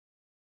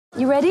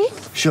You ready?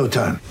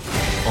 Showtime.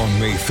 On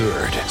May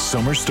 3rd,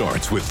 summer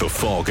starts with The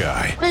Fall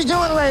Guy. Let's do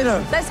it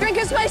later. Let's drink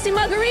a spicy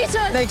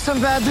margarita. Make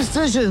some bad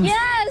decisions.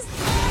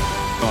 Yes!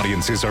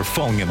 Audiences are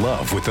falling in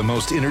love with the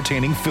most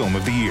entertaining film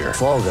of the year.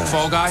 Fall Guy.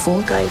 Fall Guy?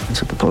 Fall guy.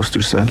 That's what the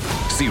poster said.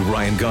 See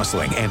Ryan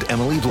Gosling and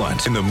Emily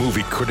Blunt in the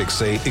movie critics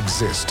say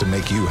exists to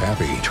make you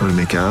happy. Trying to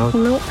make it out?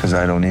 Nope. Because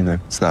I don't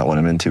either. It's not what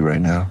I'm into right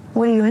now.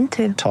 What are you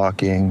into?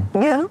 Talking.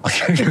 Yeah.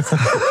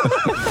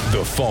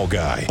 The Fall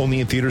Guy.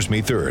 Only in theaters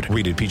May 3rd.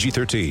 Rated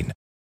PG-13.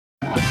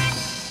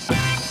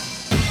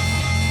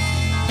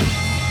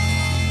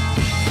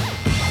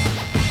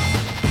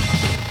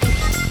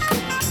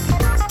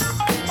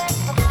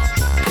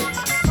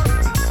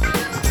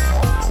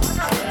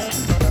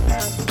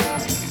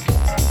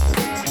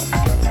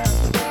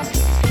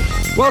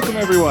 Welcome,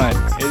 everyone.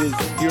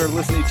 You're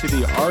listening to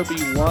the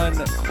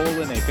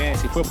RB1: a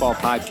fantasy football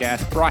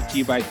podcast brought to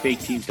you by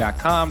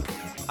FakeTeams.com.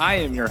 I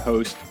am your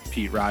host,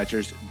 Pete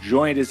Rogers,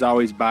 joined as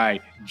always by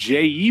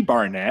J.E.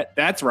 Barnett.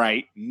 That's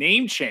right,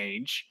 name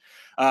change,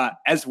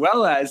 as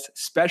well as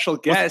special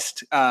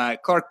guest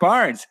Clark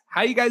Barnes.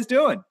 How you guys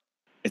doing?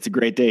 It's a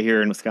great day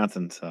here in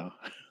Wisconsin, so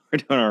we're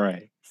doing all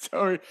right.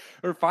 So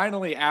we're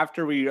finally,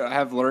 after we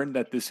have learned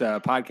that this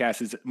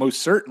podcast is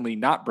most certainly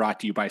not brought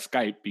to you by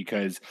Skype,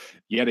 because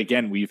yet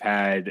again, we've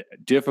had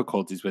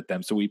difficulties with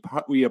them. So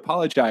we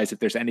apologize if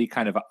there's any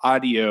kind of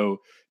audio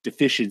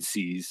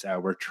deficiencies.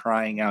 We're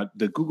trying out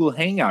the Google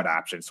Hangout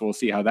option, so we'll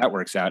see how that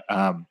works out.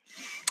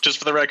 Just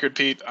for the record,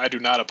 Pete, I do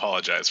not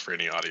apologize for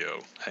any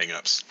audio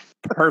hangups.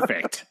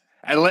 Perfect.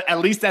 At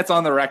least that's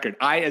on the record.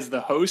 I, as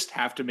the host,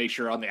 have to make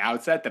sure on the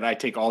outset that I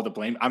take all the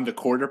blame. I'm the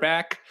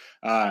quarterback.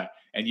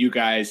 And you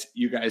guys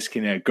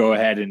can go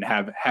ahead and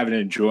have an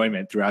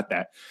enjoyment throughout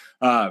that.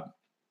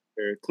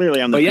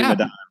 Clearly, I'm the prima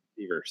donna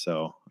receiver,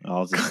 so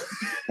I'll just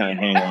kind of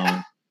hang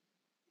along,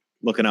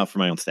 looking out for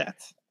my own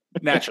stats.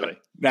 Naturally.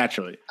 That's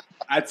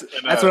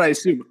what I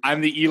assume. I'm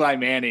the Eli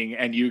Manning,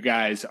 and you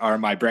guys are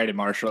my Brandon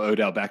Marshall,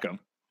 Odell Beckham.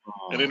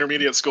 In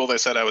intermediate school, they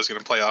said I was going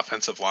to play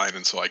offensive line,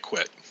 and so I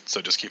quit.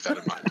 So just keep that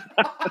in mind.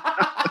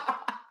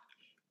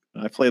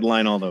 I played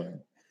line all the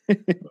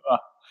way.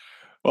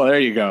 Well,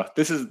 there you go.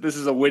 This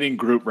is a winning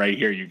group right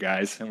here, you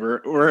guys, and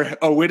we're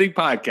a winning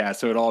podcast,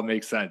 so it all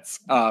makes sense.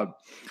 So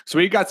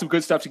we got some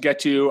good stuff to get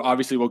to.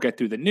 Obviously, we'll get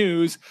through the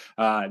news.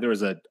 There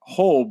was a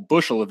whole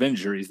bushel of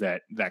injuries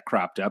that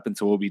cropped up, and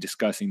so we'll be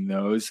discussing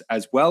those,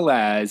 as well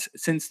as,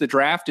 since the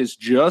draft is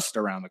just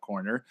around the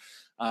corner,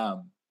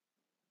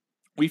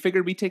 we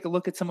figured we'd take a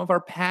look at some of our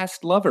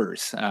past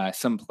lovers,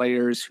 some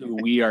players who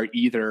we are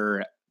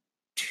either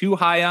too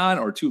high on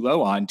or too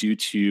low on due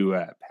to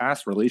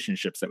past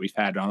relationships that we've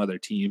had on other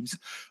teams.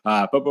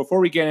 But before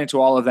we get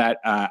into all of that,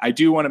 I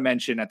do want to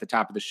mention at the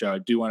top of the show, I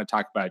do want to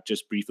talk about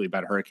just briefly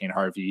about Hurricane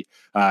Harvey.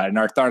 And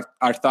our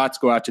thoughts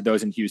go out to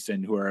those in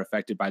Houston who are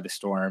affected by the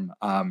storm.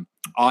 On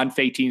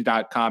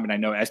FakeTeams.com, and I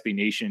know SB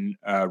Nation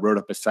wrote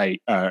up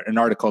an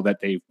article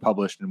that they've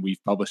published, and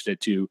we've published it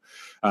too.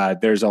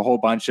 There's a whole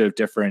bunch of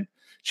different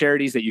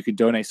charities that you can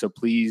donate. So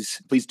please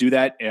do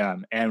that.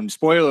 And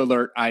spoiler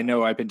alert, I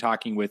know I've been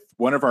talking with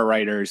one of our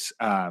writers,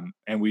 and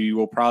we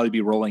will probably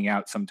be rolling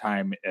out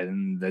sometime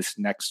in this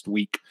next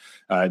week,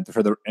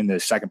 in the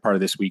second part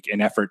of this week,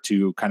 in effort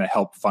to kind of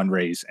help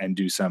fundraise and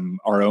do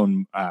our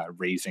own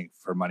raising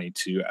for money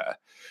to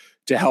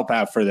help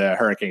out for the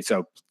hurricane.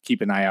 So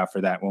keep an eye out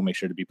for that. We'll make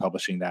sure to be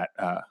publishing that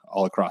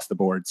all across the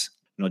boards.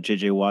 You know,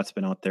 JJ Watt's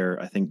been out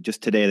there. I think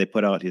just today they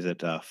put out, he's at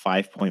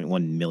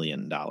 $5.1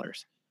 million.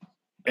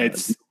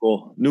 It's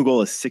new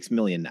goal is $6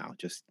 million now.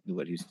 Just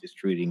what he's just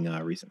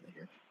tweeting recently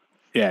here.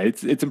 Yeah,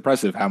 it's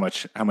impressive how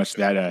much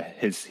that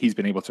he's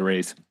been able to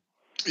raise.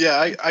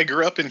 Yeah, I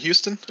grew up in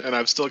Houston, and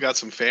I've still got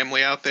some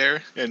family out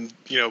there. And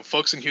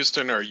folks in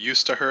Houston are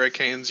used to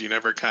hurricanes. You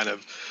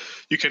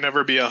can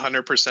never be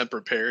 100%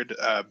 prepared.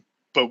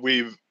 But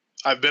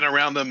I've been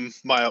around them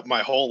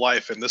my whole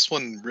life, and this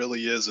one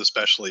really is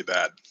especially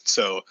bad.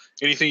 So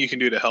anything you can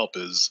do to help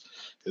is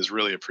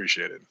really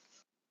appreciated.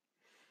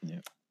 Yeah.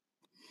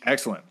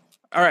 Excellent.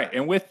 All right.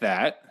 And with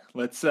that,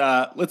 let's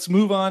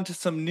move on to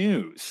some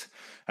news.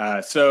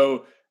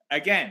 So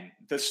again,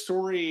 the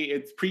story,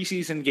 it's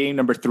preseason game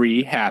number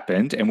 3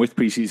 happened. And with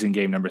preseason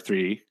game number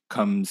 3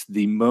 comes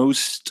the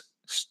most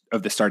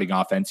of the starting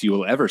offense you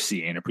will ever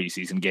see in a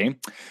preseason game.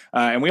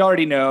 And we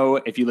already know,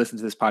 if you listen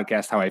to this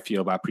podcast, how I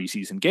feel about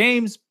preseason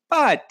games,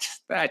 but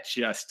that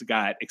just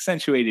got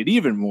accentuated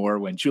even more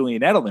when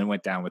Julian Edelman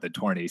went down with a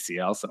torn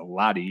ACL. So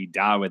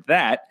la-di-da with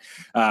that.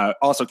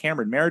 Also,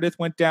 Cameron Meredith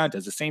went down,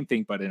 does the same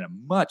thing, but in a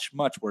much,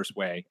 much worse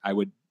way.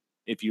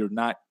 If you're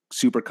not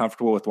super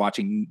comfortable with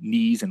watching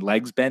knees and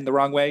legs bend the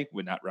wrong way,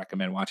 would not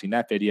recommend watching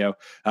that video.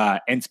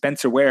 And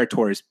Spencer Ware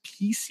tore his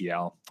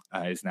PCL,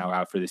 is now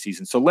out for the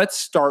season. So let's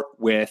start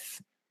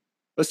with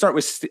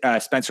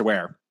Spencer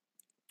Ware.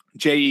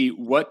 J.E.,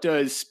 what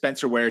does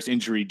Spencer Ware's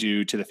injury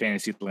do to the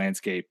fantasy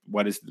landscape?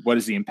 What is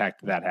the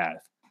impact that have?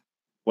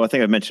 Well, I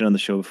think I've mentioned on the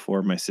show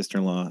before, my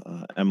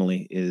sister-in-law,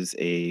 Emily, is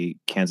a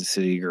Kansas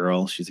City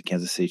girl. She's a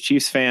Kansas City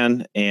Chiefs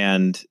fan.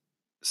 And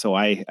so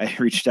I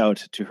reached out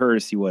to her to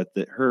see what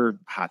her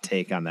hot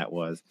take on that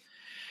was.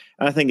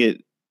 And I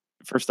think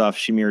first off,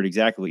 she mirrored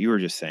exactly what you were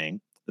just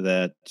saying,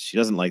 that she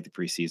doesn't like the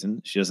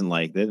preseason. She doesn't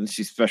like it. And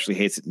she especially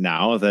hates it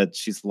now that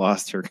she's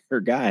lost her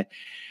guy.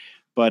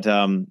 But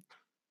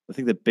I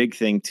think the big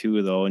thing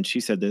too, though, and she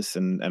said this,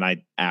 and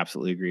I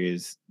absolutely agree,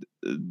 is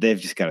they've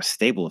just got a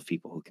stable of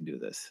people who can do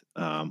this.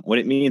 What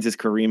it means is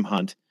Kareem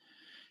Hunt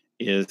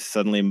is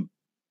suddenly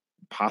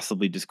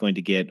possibly just going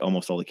to get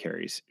almost all the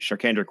carries.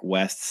 Charcandrick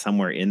West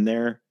somewhere in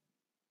there,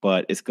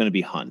 but it's going to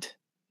be Hunt.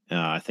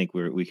 I think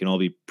we can all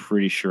be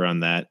pretty sure on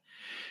that.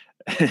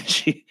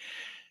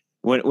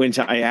 When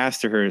I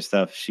asked her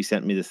stuff, she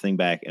sent me this thing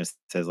back and it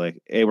says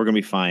like, "Hey, we're going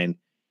to be fine."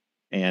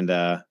 And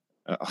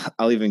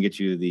I'll even get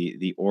you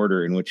the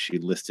order in which she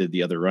listed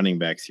the other running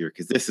backs here,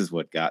 because this is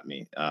what got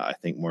me. I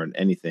think more than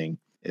anything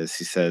is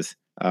she says,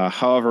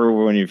 "However,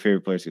 when your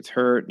favorite players gets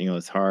hurt,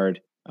 it's hard.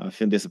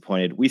 Feeling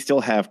disappointed. We still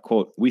have,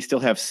 quote, we still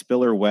have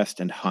Spiller, West,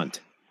 and Hunt."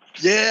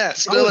 Yeah,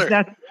 Spiller.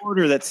 That's the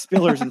order that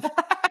Spiller's in.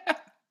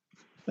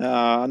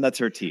 And that's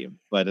her team.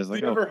 But it's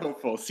like, never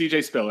hopeful.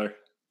 CJ Spiller.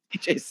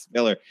 CJ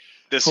Spiller.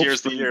 This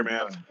year's the year,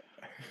 man.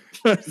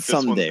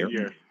 Someday.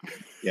 Year.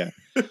 Yeah.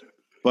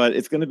 But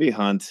it's going to be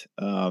Hunt.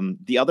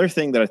 The other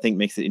thing that I think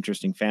makes it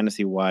interesting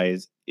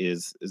fantasy-wise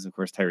is of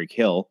course, Tyreek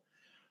Hill,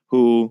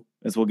 who,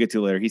 as we'll get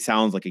to later, he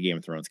sounds like a Game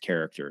of Thrones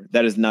character.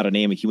 That is not a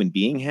name a human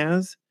being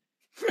has.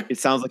 It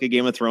sounds like a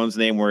Game of Thrones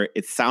name where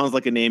it sounds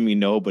like a name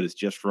but it's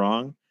just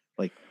wrong.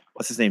 Like,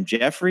 what's his name?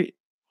 Jeffrey?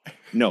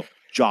 No,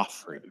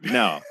 Joffrey.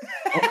 No.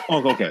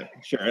 Oh, okay.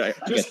 Sure. I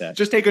get that.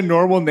 Just take a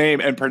normal name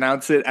and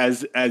pronounce it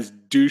as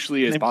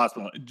douchely as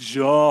possible.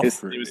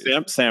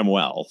 Joffrey.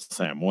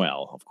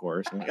 Samuel, of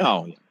course.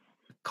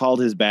 Called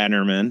his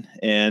bannerman,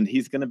 and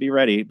he's going to be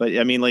ready. But,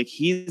 I mean, like,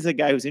 he's a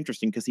guy who's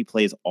interesting because he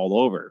plays all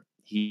over.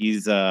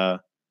 He's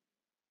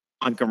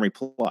Montgomery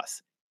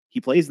Plus.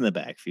 He plays in the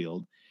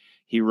backfield.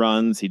 He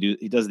runs. He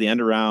does the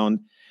end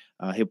around.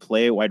 He'll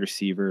play a wide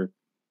receiver.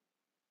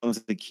 That's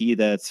the key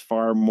that's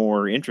far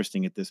more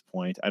interesting at this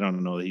point. I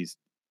don't know that he's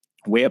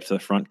way up to the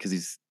front because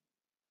he's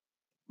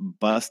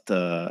bust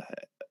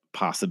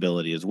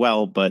possibility as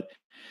well. But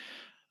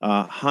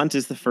Hunt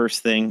is the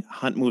first thing.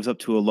 Hunt moves up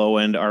to a low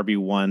end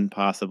RB1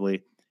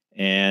 possibly,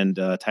 and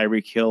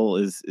Tyreek Hill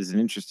is an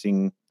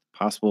interesting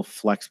possible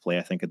flex play.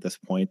 I think at this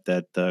point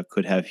that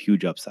could have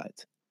huge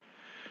upsides.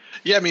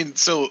 Yeah, I mean,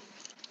 so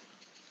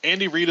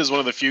Andy Reid is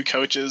one of the few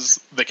coaches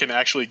that can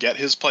actually get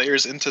his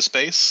players into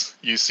space.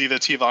 You see the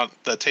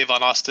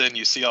Tavon Austin,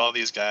 you see all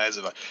these guys.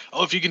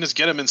 If you can just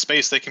get them in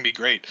space, they can be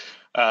great.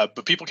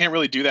 But people can't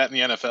really do that in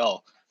the NFL.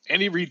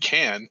 Andy Reid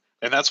can,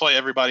 and that's why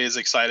everybody is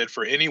excited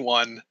for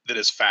anyone that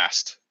is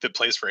fast that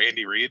plays for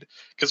Andy Reid,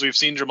 because we've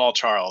seen Jamal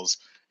Charles,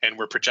 and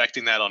we're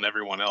projecting that on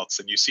everyone else.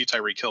 And you see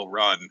Tyreek Hill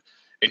run,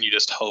 and you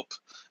just hope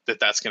that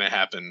that's going to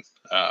happen.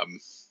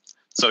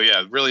 So,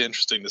 yeah, really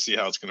interesting to see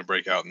how it's going to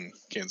break out in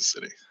Kansas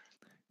City.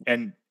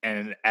 And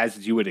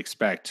as you would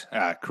expect,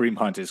 Kareem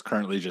Hunt is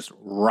currently just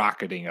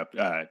rocketing up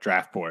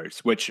draft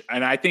boards,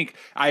 and I think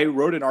I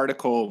wrote an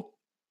article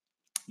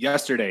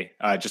yesterday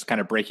just kind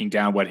of breaking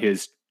down what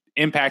his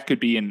impact could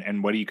be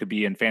and what he could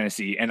be in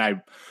fantasy. And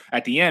I,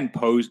 at the end,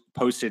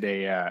 posted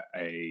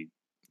a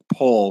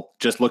poll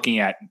just looking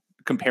at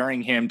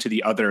comparing him to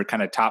the other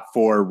kind of top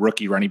 4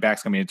 rookie running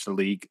backs coming into the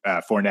league,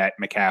 Fournette,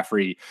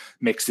 McCaffrey,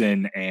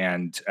 Mixon,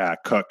 and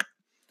Cook.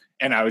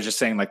 And I was just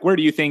saying, like, where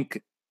do you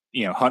think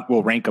Hunt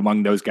will rank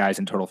among those guys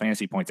in total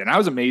fantasy points? And I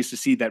was amazed to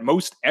see that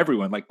most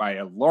everyone, like by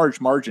a large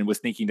margin, was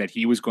thinking that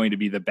he was going to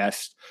be the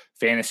best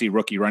fantasy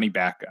rookie running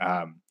back,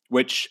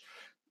 which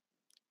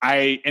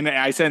I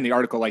said in the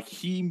article, like,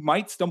 he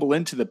might stumble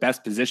into the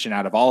best position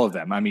out of all of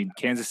them. I mean,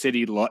 Kansas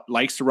City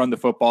likes to run the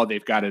football.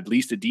 They've got at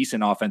least a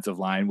decent offensive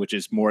line, which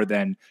is more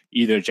than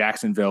either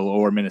Jacksonville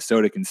or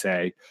Minnesota can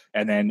say.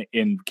 And then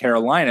in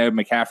Carolina,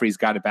 McCaffrey's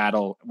got to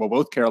battle. Well,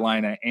 both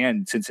Carolina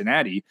and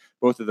Cincinnati,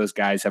 both of those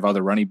guys have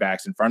other running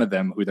backs in front of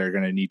them who they're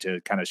going to need to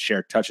kind of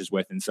share touches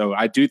with. And so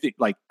I do think,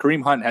 like,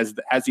 Kareem Hunt has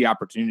the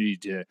opportunity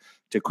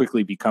to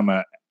quickly become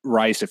a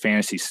rise to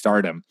fantasy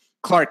stardom.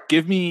 Clark,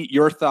 give me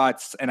your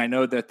thoughts, and I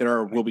know that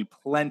there will be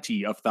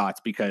plenty of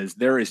thoughts because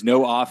there is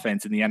no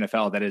offense in the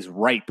NFL that is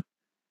ripe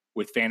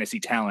with fantasy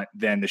talent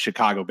than the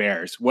Chicago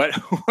Bears. What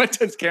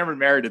does Cameron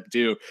Meredith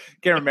do?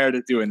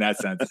 In that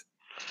sense?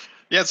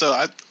 Yeah, so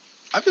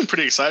I've been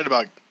pretty excited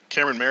about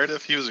Cameron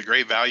Meredith. He was a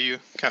great value,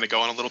 kind of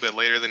going a little bit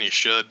later than he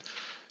should.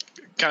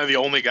 Kind of the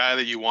only guy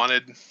that you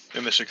wanted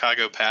in the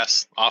Chicago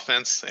pass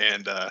offense.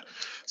 And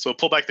so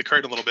pull back the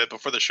curtain a little bit.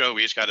 Before the show,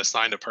 we each got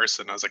assigned a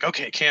person. I was like,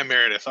 okay, Cam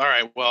Meredith. All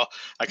right, well,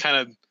 I kind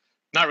of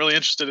not really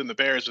interested in the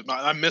Bears, but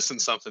I'm missing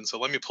something. So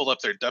let me pull up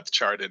their depth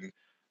chart. And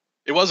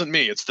it wasn't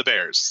me. It's the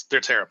Bears. They're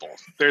terrible.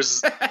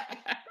 There's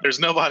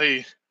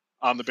nobody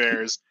on the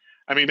Bears.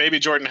 I mean, maybe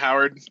Jordan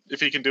Howard, if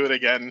he can do it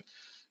again.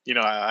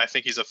 I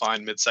think he's a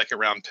fine mid-second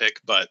round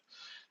pick, but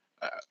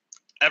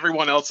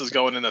everyone else is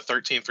going in the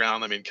 13th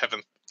round. I mean,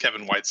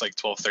 Kevin White's like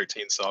 12,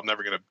 13, so I'm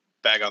never going to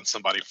bag on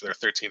somebody for their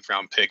 13th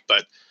round pick,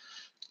 but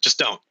just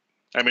don't.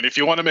 I mean, if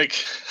you want to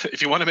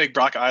make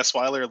Brock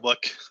Osweiler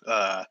look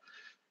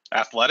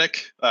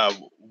athletic,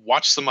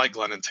 watch some Mike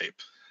Glennon tape.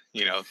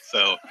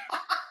 So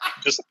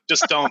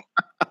just don't.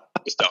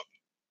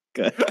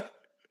 Good.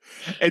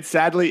 It's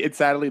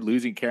sadly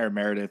losing Karen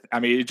Meredith. I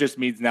mean, it just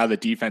means now the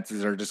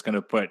defenses are just going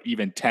to put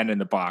even 10 in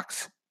the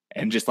box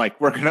and just like,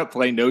 we're going to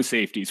play no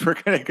safeties.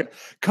 We're going to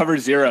cover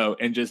 0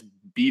 and just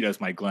beat us,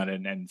 Mike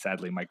Glennon. And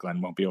sadly, Mike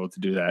Glennon won't be able to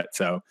do that.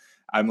 So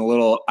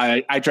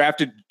I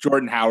drafted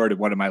Jordan Howard in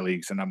one of my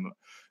leagues, and I'm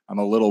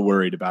a little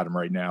worried about him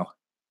right now.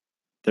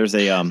 There's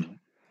a,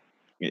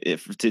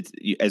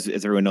 as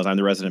everyone knows, I'm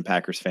the resident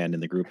Packers fan in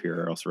the group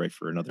here. I also write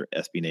for another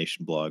SB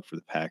Nation blog for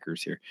the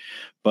Packers here.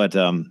 But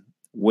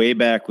way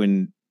back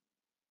when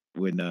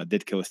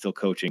Ditka was still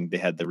coaching, they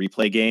had the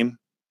replay game.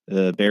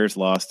 The Bears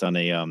lost on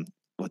a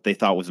what they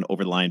thought was an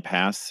over the line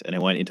pass, and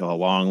it went into a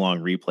long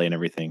replay and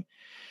everything.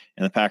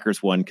 And the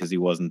Packers won because he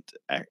wasn't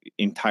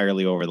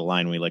entirely over the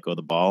line when he let go of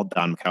the ball.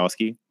 Don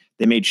Mikowski.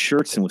 They made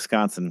shirts in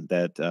Wisconsin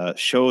that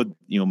showed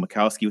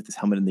Mikowski with his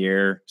helmet in the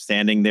air,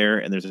 standing there,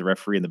 and there's a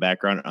referee in the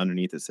background. And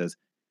underneath it says,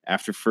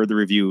 "After further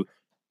review,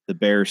 the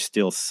Bears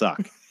still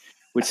suck,"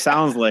 which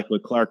sounds like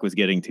what Clark was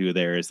getting to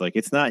there. Is like,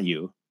 it's not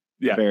you.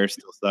 Yeah. The Bears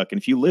still suck. And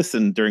if you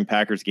listen during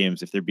Packers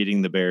games, if they're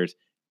beating the Bears,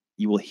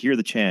 you will hear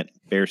the chant,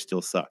 "Bears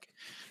still suck."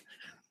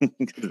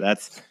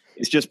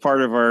 It's just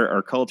part of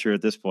our culture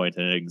at this point,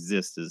 and it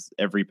exists, as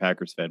every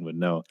Packers fan would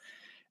know.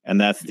 And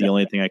that's the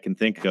only thing I can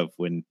think of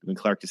when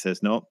Clark just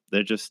says, "No,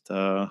 they're just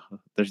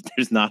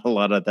there's not a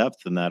lot of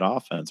depth in that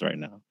offense right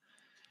now."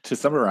 To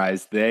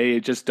summarize,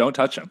 they just don't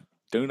touch them.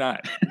 Do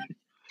not.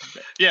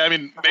 Yeah, I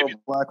mean, maybe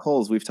black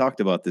holes we've talked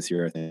about this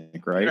year, I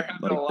think, right?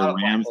 Like the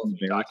Rams and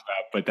the Bears.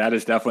 But that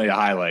is definitely a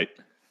highlight.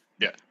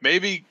 Yeah,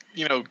 maybe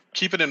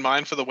keep it in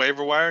mind for the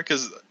waiver wire,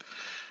 because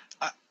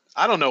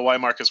I don't know why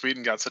Marcus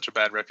Wheaton got such a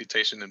bad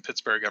reputation in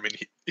Pittsburgh. I mean,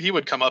 he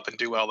would come up and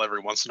do well every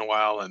once in a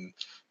while, and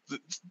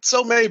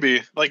so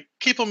maybe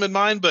keep him in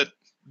mind, but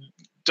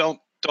don't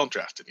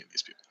draft any of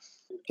these people.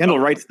 Kendall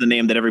Wright's the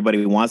name that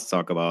everybody wants to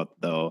talk about,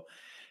 though,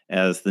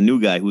 as the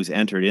new guy who's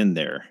entered in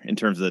there in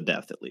terms of the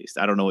depth, at least.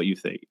 I don't know what you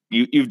think.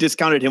 You've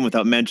discounted him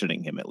without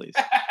mentioning him, at least.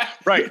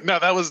 Right. No,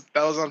 that was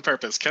on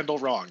purpose. Kendall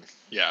wrong.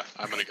 Yeah,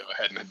 I'm going to go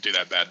ahead and do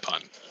that bad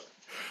pun.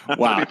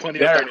 Wow. There'll be plenty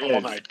of that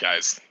all night,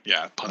 guys.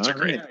 Yeah, puns are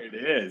great. There it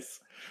is.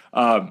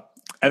 And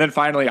then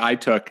finally, I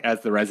took,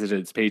 as the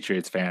resident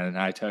Patriots fan, and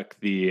I took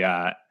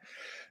the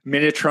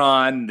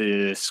Minitron,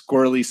 the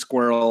Squirrely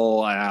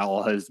Squirrel,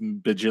 Al has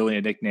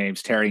bajillion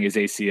nicknames, tearing his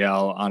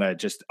ACL on a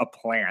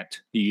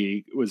plant.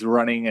 He was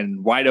running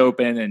and wide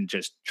open and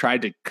just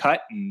tried to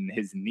cut, and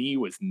his knee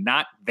was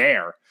not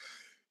there.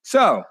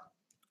 So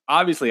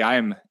obviously I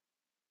am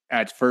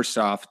at first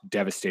off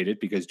devastated,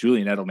 because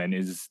Julian Edelman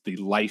is the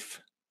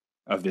life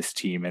of this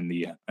team and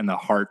the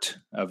heart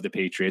of the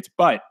Patriots.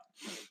 But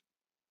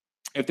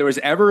if there was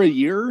ever a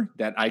year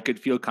that I could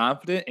feel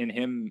confident in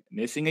him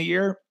missing a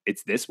year,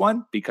 it's this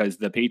one, because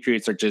the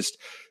Patriots are just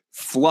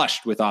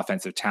flushed with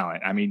offensive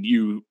talent. I mean,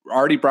 you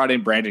already brought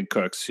in Brandon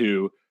Cooks,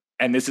 who,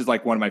 and this is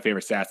like one of my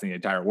favorite stats in the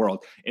entire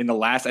world. In the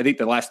last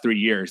 3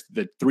 years,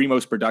 the 3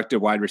 most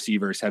productive wide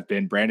receivers have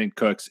been Brandon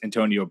Cooks,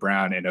 Antonio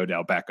Brown, and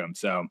Odell Beckham.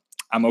 So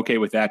I'm okay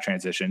with that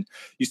transition.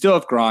 You still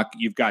have Gronk.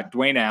 You've got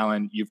Dwayne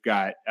Allen. You've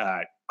got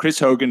Chris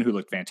Hogan, who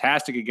looked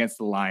fantastic against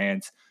the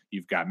Lions.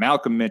 You've got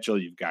Malcolm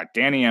Mitchell. You've got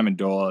Danny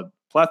Amendola,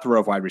 plethora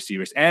of wide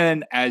receivers.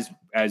 And as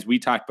we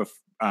talked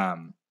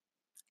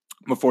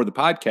before the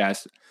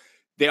podcast,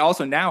 they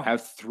also now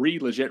have 3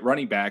 legit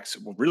running backs.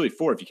 Well, really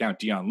 4 if you count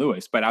Dion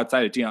Lewis. But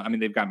outside of Dion, I mean,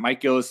 they've got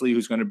Mike Gillislee,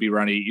 who's going to be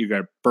running. You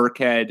got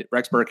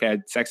Rex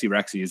Burkhead, Sexy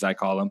Rexy, as I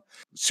call him,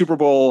 Super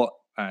Bowl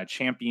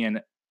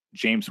champion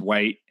James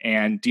White,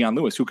 and Dion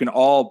Lewis, who can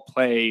all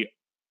play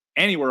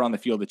anywhere on the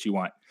field that you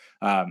want.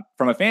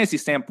 From a fantasy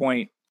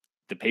standpoint,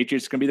 the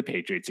Patriots are going to be the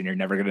Patriots, and you're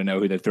never going to know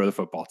who they throw the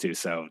football to.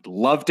 So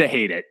love to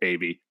hate it,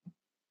 baby.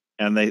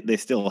 And they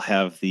still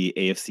have the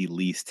AFC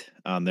least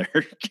on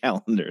their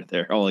calendar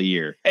there all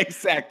year.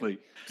 Exactly.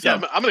 So,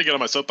 yeah, I'm going to get on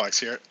my soapbox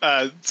here.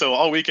 So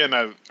all weekend,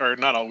 all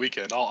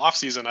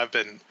offseason, I've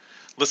been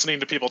listening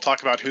to people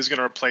talk about who's going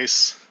to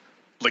replace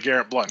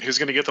LeGarrette Blount, who's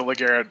going to get the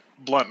LeGarrette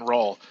Blount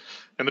role.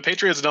 And the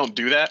Patriots don't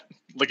do that.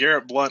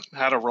 LeGarrette Blount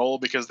had a role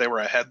because they were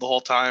ahead the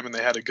whole time and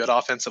they had a good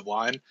offensive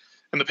line.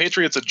 And the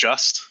Patriots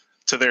adjust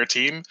to their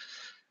team.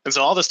 And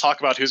so all this talk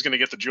about who's going to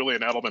get the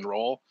Julian Edelman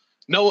role,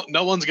 no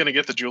one's going to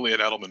get the Julian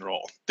Edelman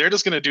role. They're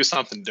just going to do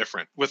something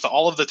different. With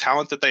all of the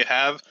talent that they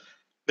have,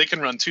 they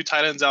can run 2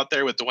 tight ends out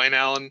there with Dwayne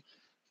Allen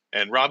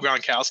and Rob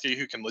Gronkowski,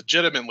 who can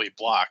legitimately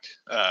block.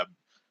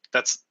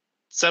 That's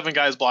 7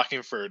 guys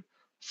blocking for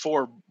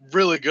 4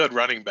 really good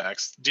running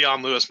backs.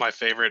 Dion Lewis, my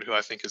favorite, who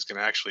I think is going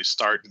to actually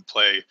start and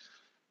play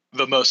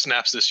the most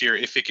snaps this year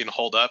if he can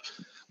hold up.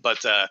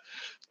 But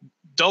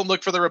don't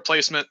look for the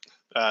replacement.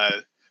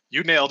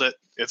 You nailed it.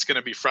 It's going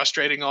to be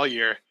frustrating all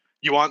year.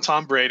 You want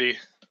Tom Brady.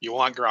 You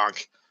want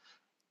Gronk.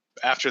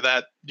 After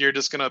that, you're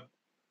just going to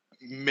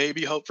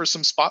maybe hope for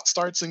some spot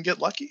starts and get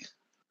lucky.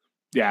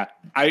 Yeah,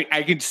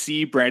 I can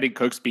see Brandon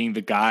Cooks being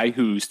the guy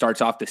who starts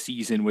off the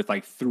season with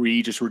like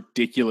 3 just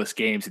ridiculous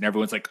games, and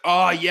everyone's like,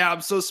 "Oh yeah,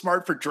 I'm so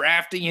smart for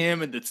drafting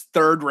him in this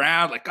 3rd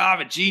round. Like, oh,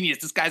 I'm a genius.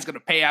 This guy's going to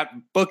pay out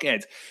in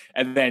bookends."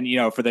 And then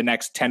for the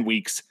next 10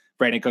 weeks,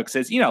 Brandon Cooks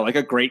says, like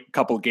a great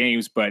couple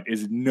games, but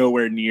is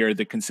nowhere near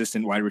the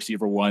consistent wide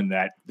receiver one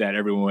that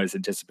everyone was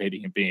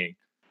anticipating him being.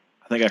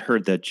 I think I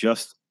heard that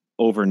just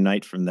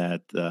overnight from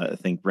that, I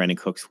think Brandon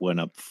Cooks went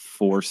up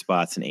 4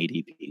 spots in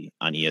ADP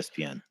on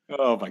ESPN.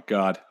 Oh my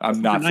God.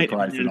 I'm not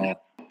surprised at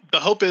all. The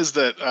hope is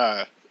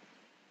that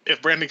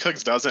if Brandon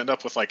Cooks does end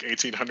up with like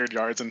 1,800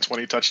 yards and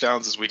 20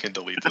 touchdowns, is we can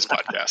delete this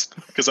podcast,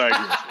 because I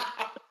agree with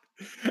you.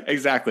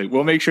 Exactly.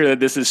 We'll make sure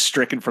that this is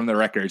stricken from the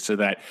record so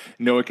that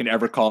no one can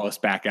ever call us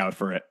back out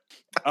for it.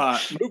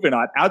 Moving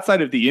on,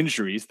 outside of the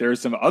injuries,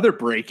 there's some other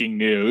breaking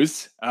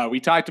news. We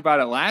talked about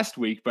it last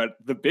week, but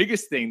the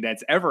biggest thing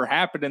that's ever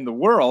happened in the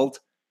world,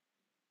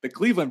 the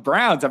Cleveland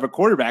Browns have a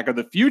quarterback of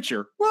the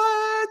future.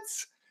 What?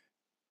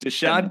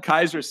 Deshaun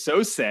Kaiser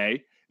Sose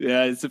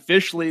is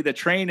officially, the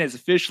train has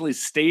officially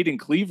stayed in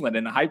Cleveland,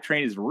 and the hype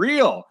train is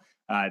real.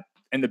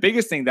 And the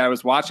biggest thing that I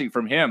was watching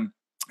from him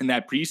in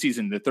that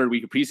preseason, the 3rd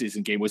week of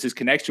preseason game, was his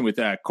connection with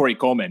Corey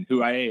Coleman,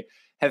 who I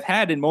have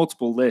had in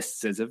multiple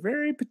lists as a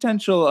very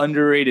potential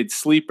underrated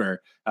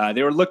sleeper.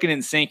 They were looking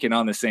in sync and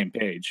on the same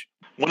page.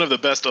 One of the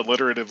best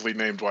alliteratively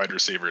named wide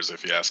receivers,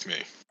 if you ask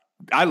me.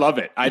 I love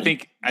it. I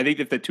think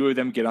if the two of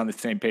them get on the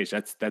same page,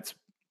 that's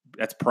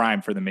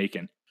prime for the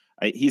making.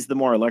 He's the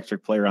more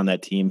electric player on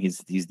that team. He's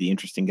the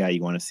interesting guy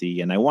you want to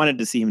see. And I wanted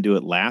to see him do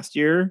it last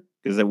year,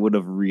 because it would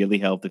have really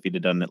helped if he'd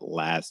have done it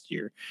last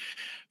year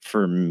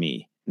for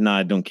me. No,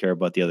 I don't care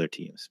about the other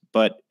teams.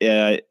 But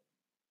kind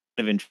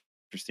of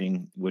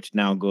interesting, which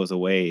now goes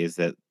away, is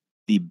that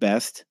the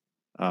best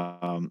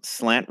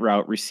slant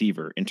route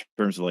receiver in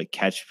terms of like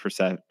catch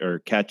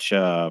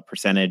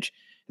percentage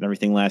and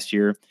everything last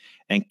year,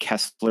 and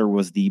Kessler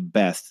was the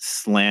best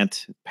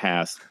slant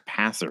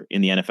passer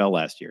in the NFL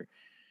last year.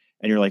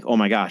 And you're like, oh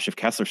my gosh, if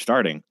Kessler's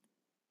starting,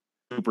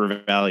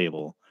 super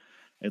valuable,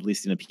 at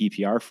least in a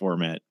PPR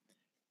format.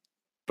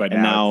 But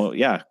now,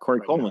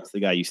 Corey Coleman's the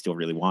guy you still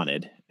really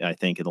wanted. I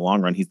think in the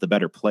long run, he's the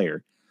better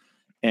player.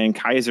 And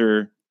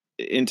Kaiser,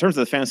 in terms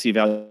of the fantasy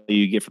value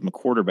you get from a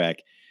quarterback,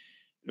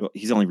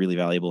 he's only really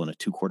valuable in a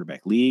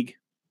 2-quarterback league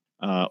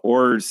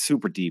or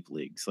super deep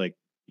leagues, like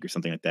or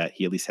something like that.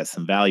 He at least has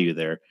some value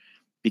there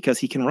because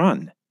he can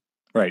run.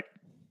 Right.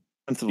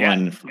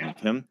 Line in front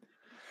of him.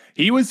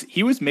 He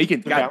was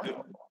making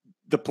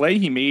the play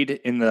he made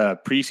in the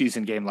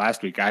preseason game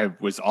last week. I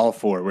was all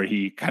for, where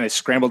he kind of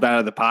scrambled out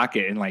of the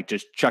pocket and like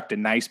just chucked a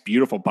nice,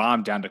 beautiful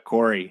bomb down to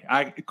Corey.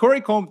 Corey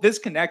Coleman, this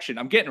connection,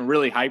 I'm getting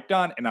really hyped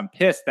on, and I'm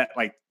pissed that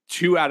like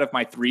 2 out of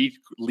my 3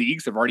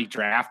 leagues have already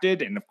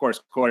drafted, and of course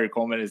Corey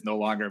Coleman is no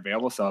longer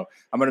available. So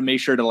I'm going to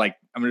make sure to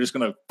I'm just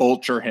going to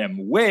vulture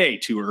him way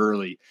too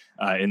early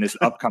in this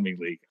upcoming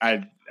league.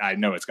 I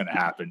know it's going to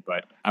happen,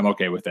 but I'm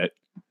okay with it.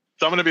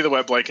 So I'm going to be the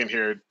wet blanket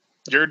here.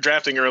 Your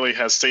drafting early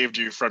has saved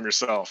you from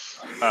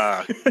yourself.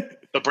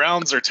 The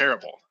Browns are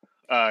terrible.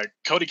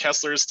 Cody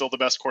Kessler is still the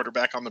best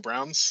quarterback on the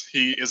Browns.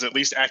 He is at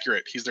least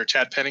accurate. He's their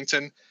Chad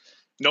Pennington.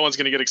 No one's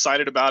going to get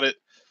excited about it,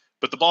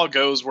 but the ball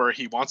goes where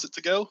he wants it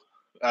to go.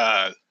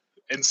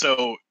 And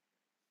so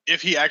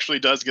if he actually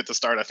does get the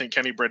start, I think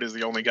Kenny Britt is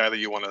the only guy that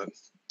you want to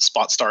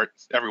spot start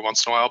every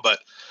once in a while. But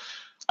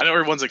I know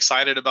everyone's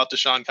excited about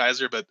Deshaun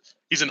Kaiser, but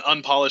he's an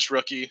unpolished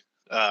rookie.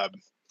 I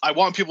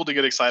want people to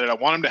get excited. I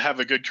want him to have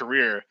a good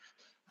career,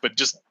 but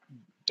just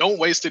don't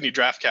waste any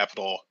draft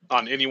capital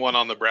on anyone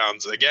on the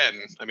Browns. Again,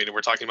 I mean,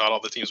 we're talking about all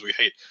the teams we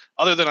hate.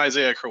 Other than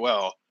Isaiah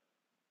Crowell,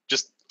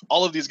 just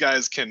all of these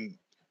guys can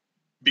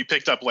be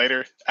picked up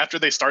later. After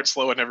they start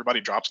slow and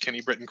everybody drops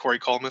Kenny Britt and Corey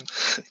Coleman,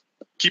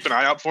 keep an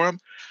eye out for them.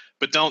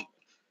 But don't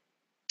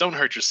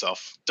hurt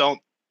yourself.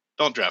 Don't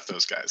draft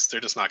those guys. They're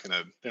just not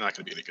gonna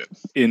be any good.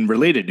 In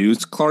related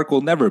news, Clark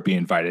will never be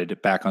invited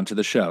back onto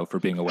the show for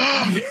being a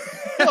weapon.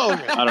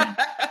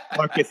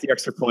 Clark gets the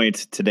extra point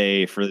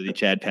today for the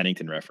Chad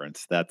Pennington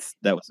reference. That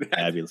was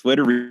fabulous. Way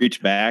to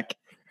reach back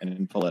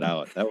and pull it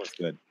out. That was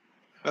good.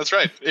 That's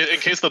right. In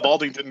case the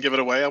balding didn't give it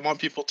away, I want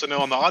people to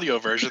know on the audio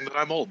version that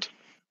I'm old.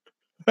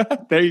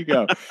 There you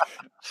go.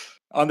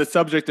 On the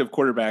subject of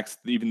quarterbacks,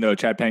 even though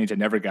Chad Pennington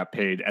never got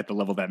paid at the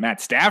level that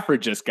Matt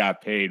Stafford just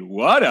got paid,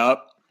 what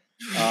up?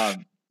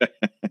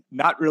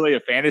 Not really a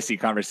fantasy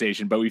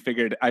conversation, but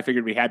I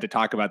figured we had to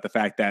talk about the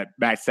fact that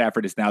Matt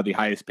Stafford is now the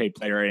highest paid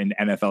player in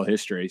NFL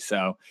history.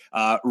 So,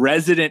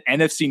 resident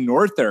NFC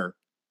Norther,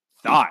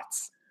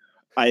 thoughts?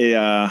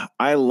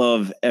 I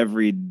love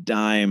every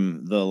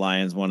dime the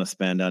Lions want to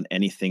spend on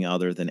anything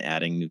other than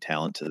adding new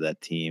talent to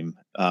that team.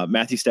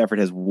 Matthew Stafford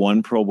has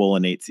 1 Pro Bowl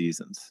in 8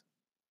 seasons,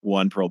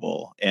 1 Pro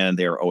Bowl, and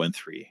they're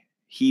 0-3.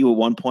 He, at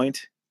one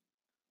point,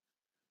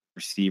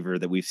 receiver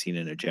that we've seen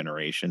in a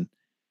generation,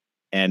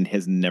 and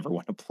has never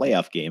won a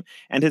playoff game.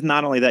 And has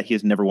not only that, he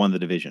has never won the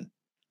division.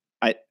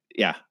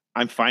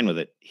 I'm fine with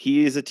it.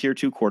 He is a tier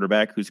 2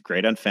 quarterback who's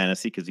great on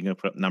fantasy because he's going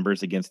to put up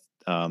numbers against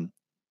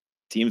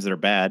teams that are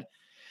bad.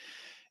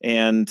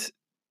 And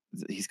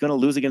he's going to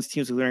lose against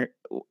teams. The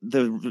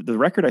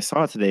record I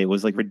saw today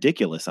was like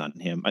ridiculous on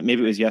him.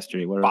 Maybe it was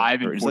yesterday.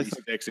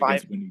 5-46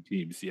 against winning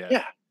teams.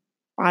 Yeah.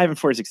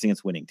 5-46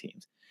 against winning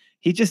teams.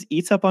 He just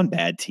eats up on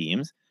bad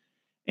teams,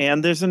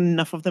 and there's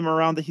enough of them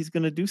around that he's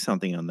going to do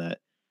something on that.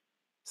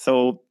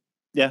 So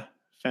yeah,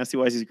 fantasy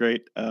wise, he's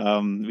great.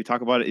 We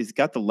talk about it. He's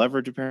got the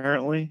leverage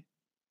apparently.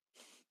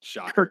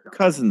 Shocker. Kirk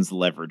Cousins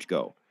leverage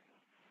go.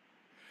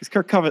 Because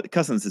Kirk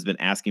Cousins has been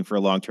asking for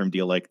a long-term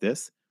deal like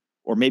this,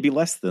 or maybe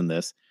less than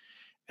this,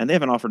 and they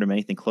haven't offered him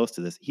anything close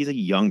to this. He's a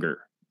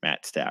younger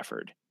Matt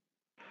Stafford.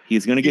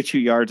 He's going to get you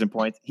yards and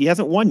points. He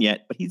hasn't won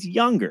yet, but he's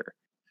younger.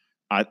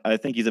 I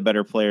think he's a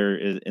better player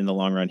in the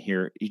long run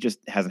here. He just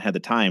hasn't had the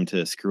time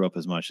to screw up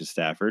as much as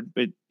Stafford.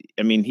 But,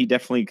 I mean, he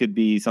definitely could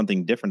be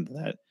something different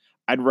than that.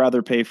 I'd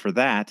rather pay for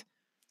that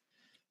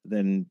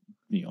than,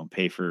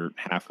 pay for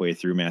halfway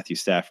through Matthew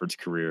Stafford's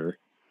career.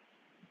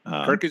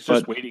 Kirk is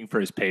just waiting for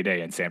his payday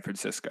in San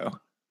Francisco.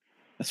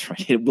 That's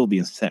right. It will be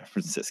in San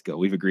Francisco.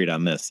 We've agreed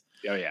on this.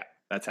 Oh, yeah.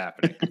 That's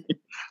happening.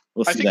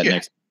 We'll see that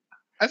next.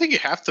 I think you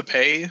have to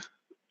pay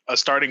a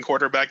starting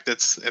quarterback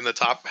that's in the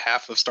top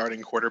half of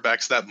starting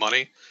quarterbacks that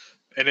money.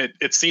 And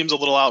it seems a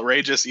little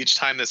outrageous each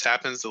time this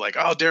happens. They're like,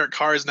 oh, Derek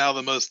Carr is now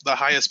the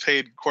highest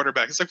paid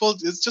quarterback. It's like, well,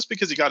 it's just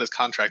because he got his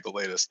contract the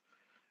latest.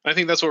 And I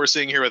think that's what we're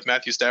seeing here with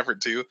Matthew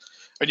Stafford too.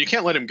 And you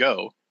can't let him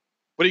go.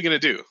 What are you going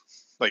to do?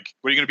 Like,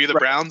 what are you going to be the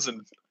Browns?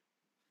 And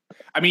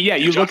I mean, yeah,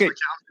 you look at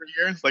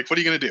like, what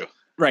are you going to do?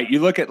 Right.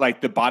 You look at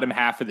like the bottom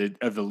half of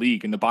the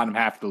league, and the bottom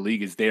half of the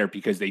league is there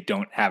because they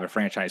don't have a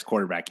franchise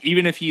quarterback.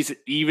 Even if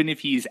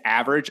he's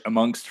average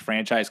amongst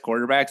franchise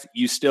quarterbacks,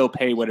 you still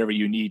pay whatever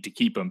you need to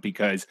keep him,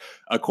 because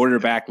a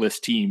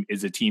quarterbackless team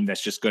is a team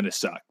that's just going to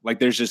suck. Like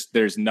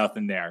there's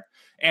nothing there.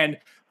 And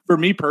for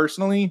me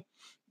personally,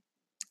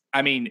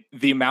 I mean,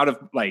 the amount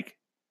of like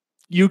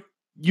you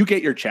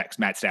get your checks,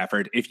 Matt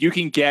Stafford. If you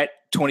can get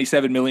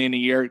 $27 million a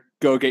year,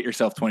 go get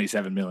yourself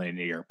 $27 million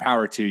a year.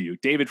 Power to you.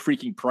 David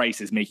freaking Price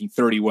is making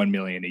 $31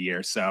 million a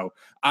year. So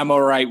I'm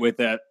all right with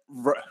that.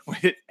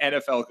 With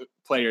NFL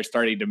players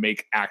starting to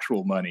make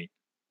actual money.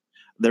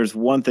 There's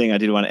one thing I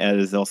did want to add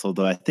is also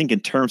that I think in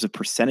terms of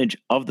percentage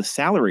of the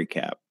salary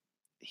cap,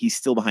 he's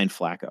still behind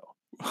Flacco.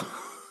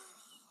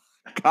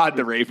 God,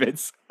 the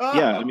Ravens.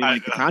 Yeah, I mean,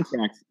 like the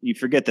contract, you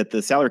forget that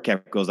the salary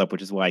cap goes up,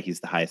 which is why he's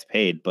the highest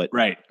paid, but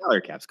right,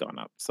 salary cap's gone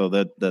up. So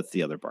that's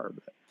the other part of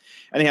it.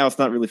 Anyhow, it's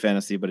not really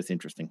fantasy, but it's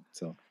interesting.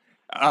 So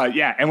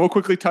yeah, and we'll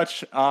quickly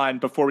touch on,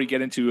 before we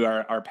get into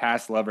our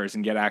past lovers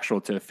and get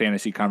actual to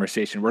fantasy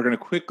conversation, we're going to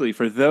quickly,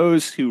 for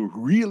those who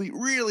really,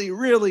 really,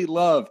 really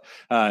love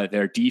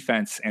their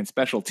defense and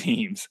special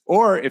teams,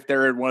 or if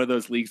they're in one of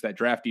those leagues that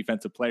draft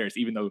defensive players,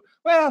 even though,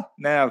 well,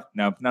 no,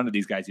 none of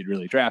these guys you'd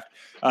really draft.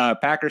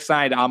 Packers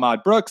signed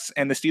Ahmad Brooks,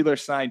 and the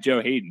Steelers signed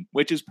Joe Hayden,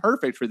 which is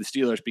perfect for the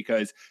Steelers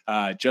because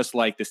just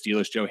like the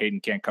Steelers, Joe Hayden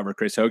can't cover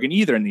Chris Hogan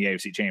either in the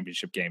AFC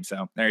Championship game.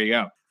 So there you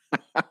go.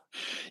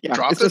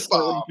 Yeah, it's just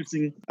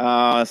interesting.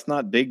 It's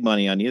not big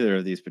money on either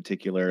of these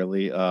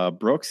particularly.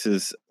 Brooks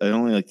is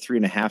only like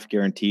 3.5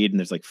 guaranteed, and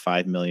there's like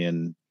 $5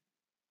 million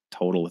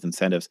total with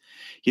incentives.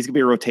 He's gonna be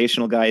a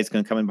rotational guy. He's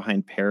gonna come in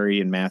behind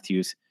Perry and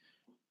Matthews.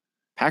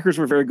 Packers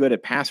were very good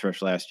at pass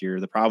rush last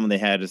year. The problem they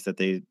had is that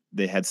they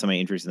had so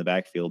many injuries in the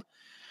backfield.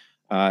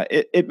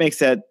 It makes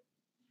that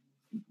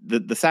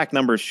the sack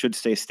numbers should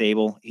stay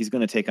stable. He's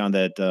going to take on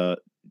that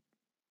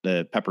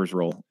the Peppers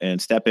role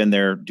and step in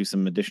there, do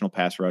some additional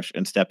pass rush,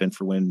 and step in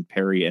for when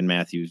Perry and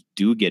Matthews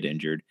do get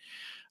injured.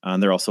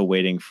 They're also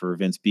waiting for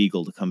Vince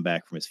Beagle to come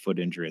back from his foot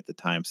injury at the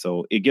time.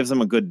 So it gives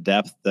them a good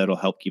depth that'll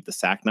help keep the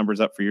sack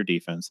numbers up for your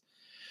defense.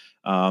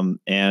 And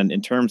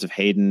in terms of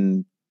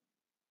Hayden,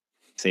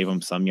 save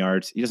him some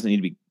yards. He doesn't need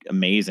to be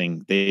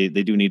amazing. They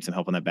do need some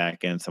help on that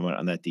back end, someone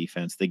on that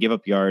defense. They give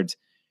up yards.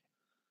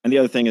 And the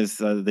other thing is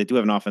they do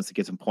have an offense that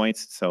gets some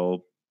points.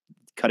 So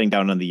cutting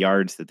down on the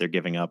yards that they're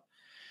giving up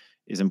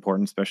is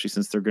important, especially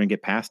since they're going to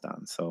get passed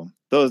on. So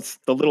the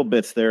little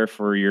bits there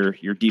for your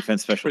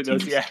defense special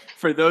teams. Yeah,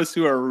 for those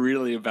who are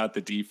really about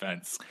the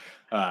defense.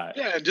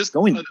 Yeah, just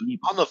going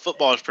on the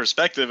football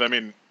perspective, I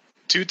mean,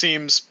 two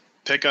teams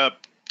pick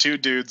up two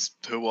dudes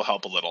who will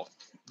help a little.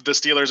 The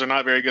Steelers are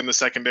not very good in the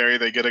secondary.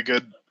 They get a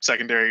good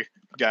secondary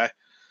guy.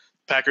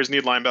 Packers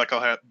need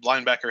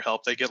linebacker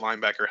help. They get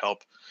linebacker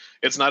help.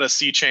 It's not a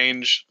sea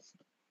change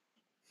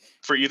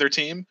for either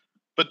team,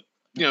 but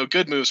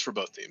good moves for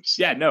both teams.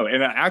 Yeah, no,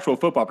 in an actual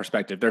football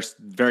perspective, there's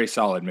very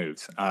solid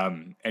moves.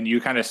 And you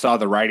kind of saw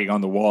the writing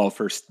on the wall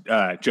for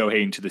Joe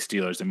Hayden to the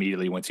Steelers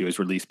immediately once he was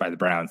released by the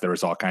Browns. There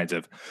was all kinds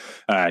of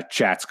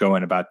chats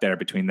going about there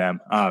between them.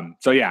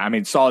 So yeah, I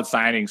mean, solid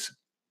signings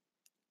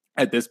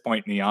at this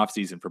point in the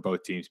offseason for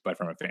both teams, but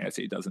from a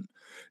fantasy, it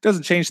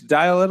doesn't change the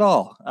dial at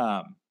all.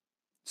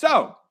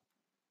 So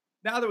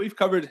now that we've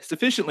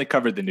sufficiently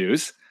covered the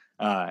news,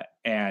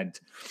 and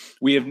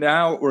we're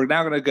now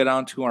going to get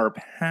on to our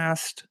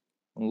past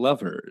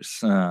lovers,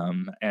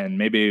 and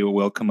maybe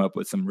we'll come up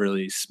with some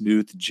really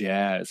smooth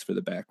jazz for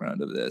the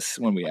background of this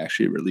when we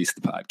actually release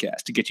the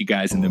podcast to get you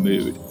guys in the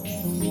mood.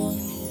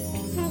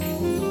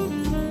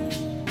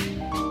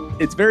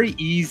 It's very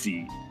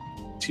easy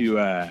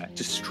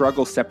to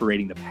struggle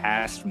separating the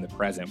past from the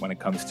present when it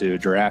comes to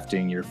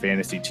drafting your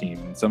fantasy team.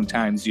 And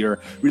sometimes you're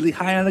really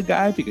high on a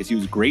guy because he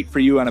was great for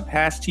you on a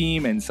past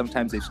team, and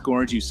sometimes they've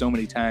scored you so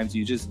many times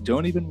you just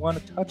don't even want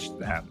to touch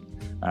them.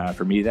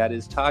 For me, that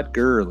is Todd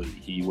Gurley.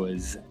 He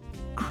was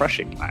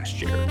crushing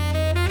last year.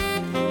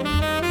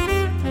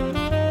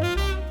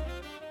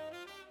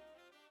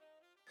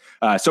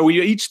 So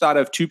we each thought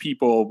of two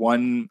people.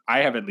 I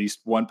have at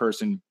least one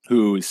person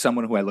who is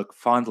someone who I look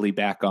fondly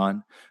back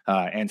on,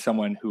 and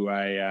someone who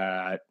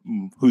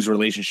whose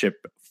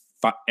relationship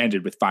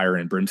ended with fire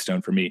and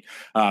brimstone for me.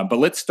 But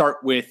let's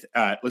start with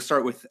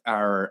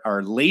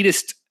our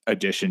latest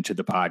addition to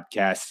the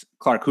podcast.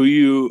 Clark, who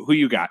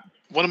you got?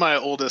 One of my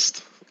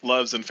oldest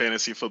loves in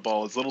fantasy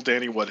football is little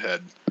Danny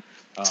Woodhead.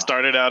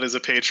 Started out as a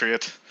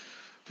Patriot,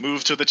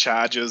 moved to the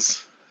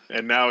Chargers,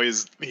 and now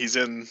he's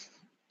in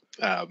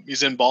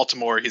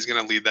Baltimore. He's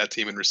going to lead that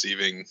team in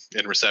receiving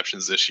and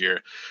receptions this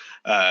year.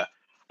 I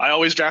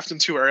always draft him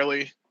too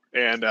early,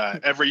 and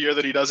every year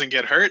that he doesn't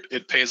get hurt,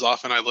 it pays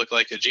off and I look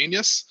like a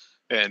genius.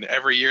 And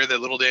every year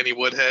that little Danny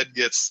Woodhead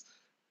gets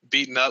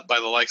beaten up by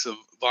the likes of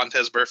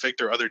Vontaze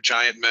Burfict or other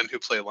giant men who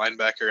play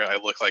linebacker, I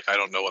look like I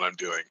don't know what I'm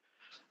doing.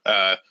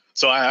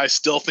 So I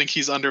still think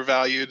he's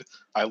undervalued.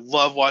 I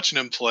love watching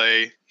him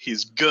play.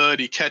 He's good.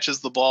 He catches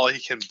the ball. He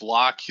can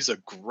block. He's a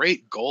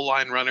great goal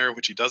line runner,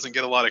 which he doesn't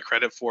get a lot of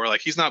credit for.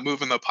 Like, he's not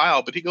moving the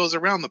pile, but he goes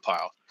around the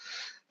pile.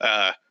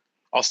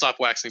 I'll stop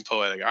waxing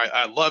poetic.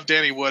 I love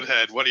Danny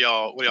Woodhead. What do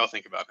y'all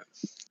think about him?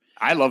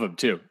 I love him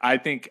too. I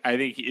think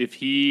if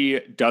he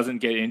doesn't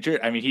get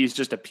injured, I mean, he's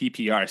just a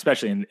PPR,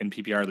 especially in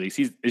PPR leagues.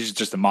 He's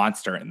just a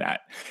monster in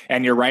that.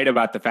 And you're right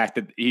about the fact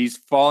that he's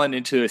fallen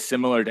into a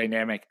similar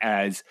dynamic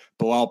as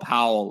Bilal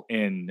Powell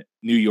in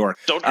New York.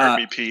 Don't hurt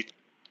me, Pete.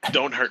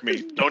 Don't hurt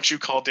me. Don't you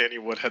call Danny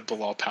Woodhead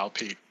Bilal Powell,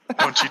 Pete.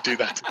 Don't you do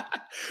that.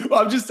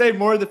 Well, I'm just saying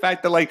more of the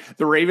fact that, like,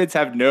 the Ravens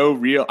have no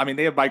real, I mean,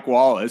 they have Mike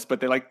Wallace,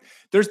 but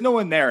there's no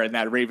one there in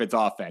that Ravens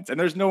offense, and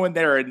there's no one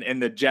there in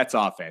the Jets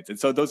offense. And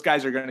so those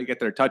guys are going to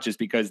get their touches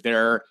because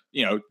they're,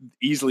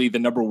 easily the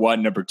number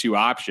one, number two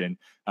option.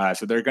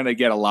 So they're going to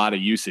get a lot of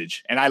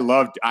usage. And I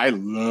love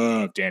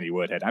Danny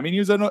Woodhead. I mean, he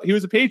was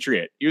a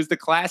Patriot. He was the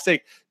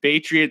classic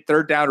Patriot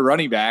third down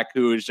running back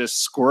who was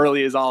just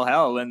squirrely as all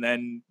hell and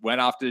then went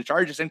off to the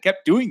Chargers and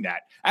kept doing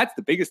that. That's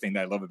the biggest thing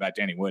that I love about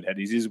Danny Woodhead.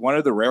 He's one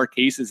of the rare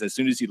cases, as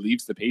soon as he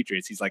leaves the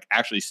Patriots, he's like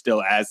actually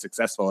still as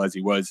successful as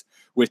he was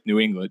with New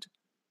England.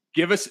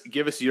 Give us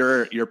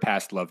your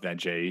past love then,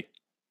 Jay.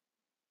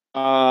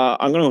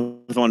 I'm going to go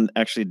with one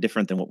actually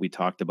different than what we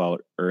talked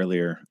about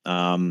earlier.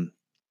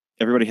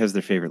 Everybody has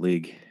their favorite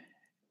league.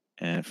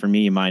 And for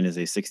me, mine is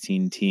a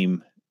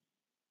 16-team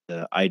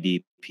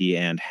IDP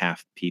and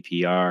half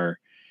PPR.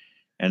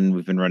 And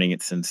we've been running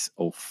it since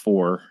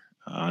 2004.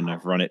 And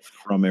I've run it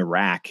from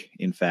Iraq.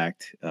 In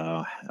fact,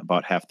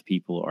 about half the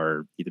people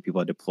are either people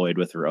I deployed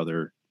with or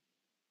other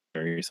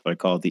areas. So I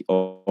call it the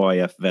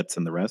OIF vets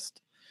and the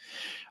rest.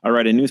 I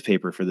write a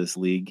newspaper for this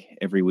league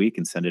every week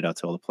and send it out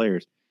to all the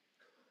players.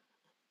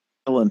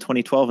 In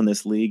 2012 in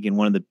this league, and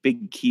one of the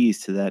big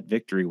keys to that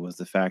victory was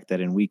the fact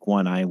that in week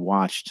one I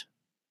watched,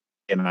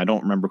 and I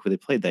don't remember who they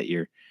played that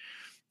year,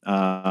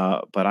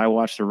 but I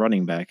watched the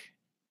running back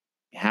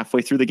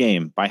halfway through the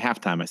game. By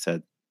halftime, I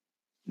said,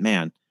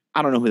 man,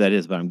 I don't know who that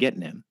is, but I'm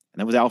getting him. And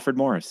that was Alfred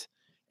Morris.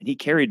 And he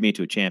carried me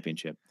to a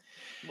championship.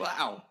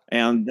 Wow.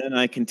 And then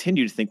I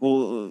continued to think,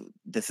 well,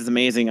 this is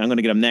amazing. I'm going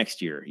to get him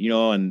next year,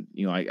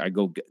 I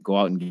go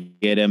out and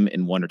get him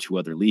in one or two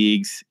other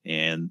leagues.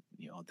 And,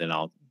 then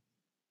I'll,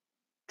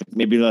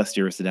 maybe last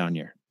year was the down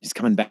year. He's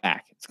coming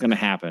back. It's going to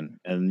happen.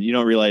 And you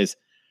don't realize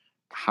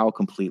how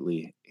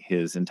completely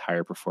his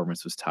entire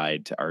performance was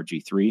tied to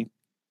RG3.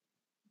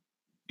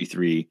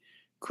 RG3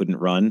 couldn't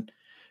run.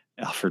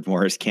 Alfred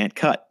Morris can't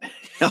cut.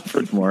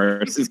 Alfred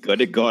Morris is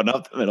good at going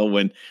up the middle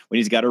when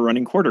he's got a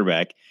running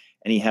quarterback,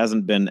 and he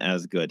hasn't been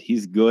as good.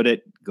 He's good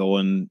at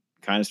going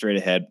kind of straight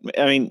ahead.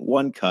 I mean,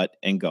 one cut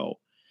and go.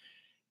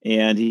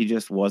 And he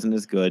just wasn't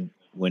as good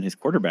when his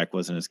quarterback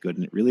wasn't as good,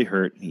 and it really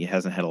hurt. He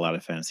hasn't had a lot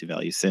of fantasy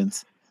value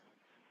since.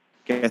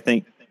 I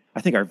think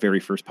our very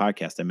first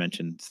podcast, I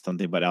mentioned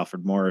something about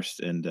Alfred Morris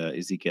and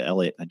Ezekiel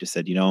Elliott. I just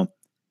said,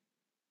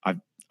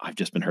 I've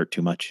just been hurt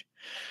too much.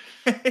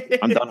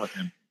 I'm done with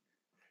him.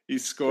 He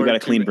scored. We got a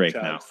clean break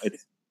now.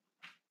 It's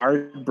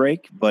hard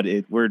break, but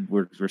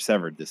we're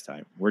severed this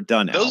time. We're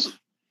done.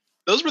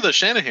 Those were the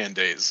Shanahan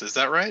days. Is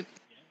that right?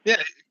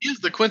 Yeah, he's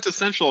the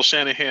quintessential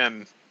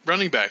Shanahan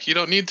running back. You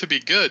don't need to be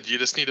good. You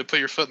just need to put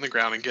your foot in the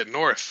ground and get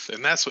north.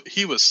 And that's what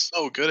he was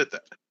so good at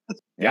that.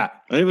 Yeah,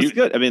 it was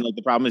good. I mean,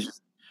 the problem is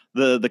just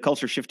the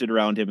culture shifted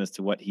around him as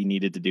to what he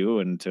needed to do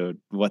and to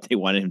what they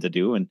wanted him to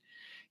do, and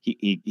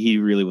he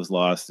really was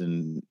lost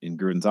in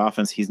Gruden's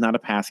offense. He's not a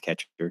pass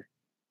catcher.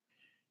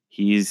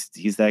 He's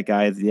that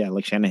guy,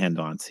 like Shanahan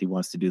wants. He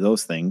wants to do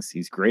those things.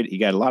 He's great. He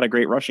got a lot of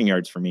great rushing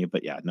yards for me,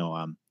 but there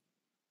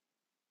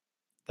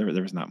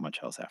was not much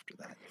else after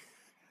that.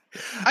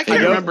 I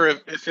can't know. remember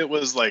if it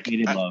was like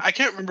Needed love. I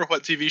can't remember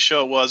what TV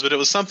show it was, but it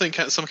was some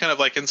kind of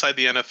like Inside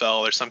the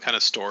NFL or some kind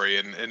of story.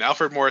 And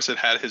Alfred Morris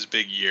had his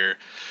big year,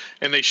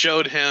 and they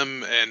showed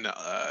him and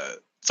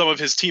some of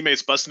his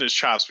teammates busting his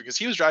chops because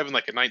he was driving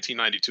like a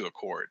 1992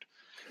 Accord,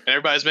 and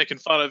everybody's making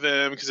fun of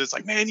him because it's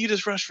like, man, you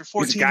just rushed for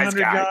 1,400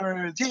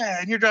 yards, yeah,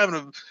 and you're driving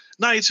a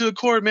 92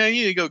 Accord, man.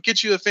 You need to go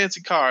get you a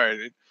fancy car.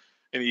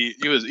 And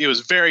he was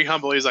very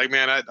humble. He's like,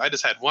 man, I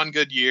just had one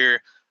good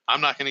year.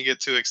 I'm not going to get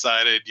too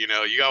excited. You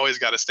know, you always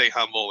got to stay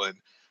humble.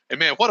 And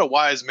man, what a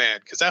wise man.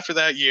 Because after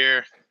that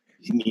year,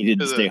 He needed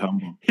to stay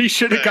humble. He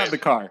should have gotten the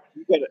car.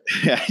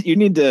 You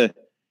need to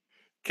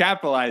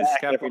Capitalize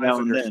every now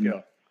on and your then.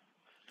 skill.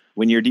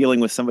 when you're dealing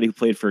with somebody who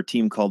played for a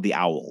team called the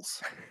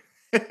Owls.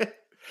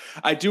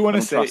 I do want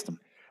to say. Trust them.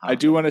 I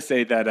do want to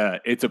say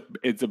that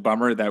it's a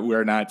bummer that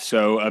we're not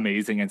so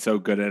amazing and so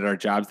good at our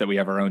jobs that we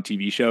have our own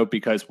TV show,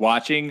 because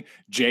watching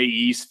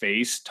J.E.'s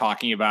face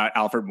talking about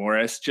Alfred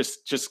Morris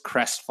just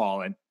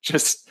crestfallen,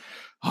 just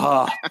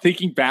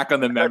thinking back on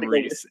the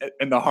memories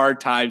and the hard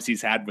times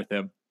he's had with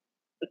him.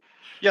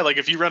 Yeah, like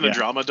if you run a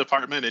drama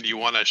department and you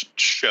want to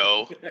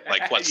show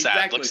like what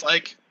sad looks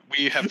like,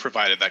 we have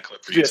provided that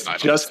clip for you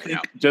tonight.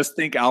 Just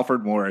think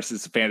Alfred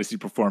Morris's fantasy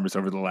performance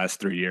over the last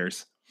 3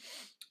 years.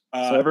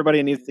 So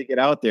everybody needs to get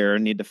out there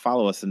and need to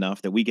follow us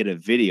enough that we get a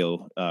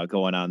video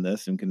going on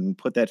this and can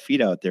put that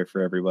feed out there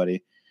for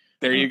everybody.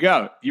 There you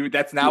go.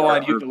 That's now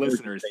on you, the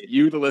listeners.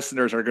 You, the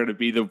listeners, are going to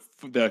be the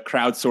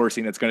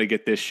crowdsourcing that's going to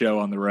get this show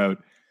on the road.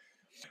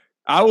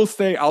 I'll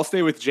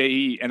stay with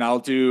JE, and I'll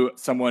do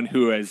someone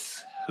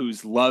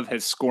whose love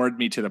has scorned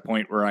me to the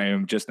point where I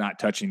am just not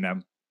touching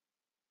them.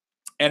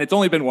 And it's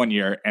only been 1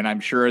 year, and I'm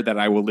sure that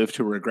I will live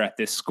to regret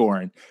this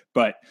scorn.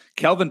 But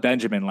Kelvin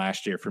Benjamin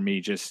last year for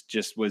me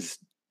just was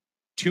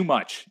too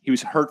much. He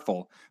was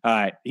hurtful.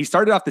 He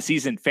started off the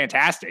season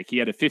fantastic. He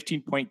had a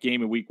 15-point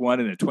game in week 1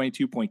 and a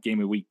 22-point game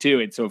in week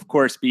 2. And so, of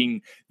course,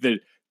 being the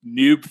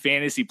noob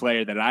fantasy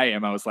player that I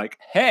am, I was like,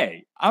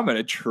 hey, I'm going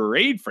to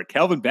trade for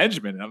Kelvin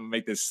Benjamin. And I'm going to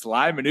make this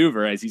sly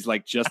maneuver as he's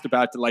like just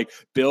about to like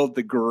build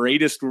the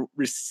greatest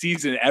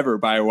season ever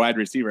by a wide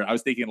receiver. I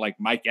was thinking like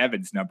Mike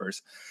Evans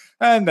numbers.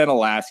 And then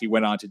alas, he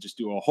went on to just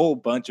do a whole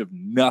bunch of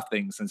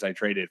nothing since I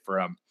traded for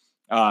him.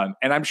 And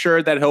I'm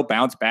sure that he'll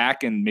bounce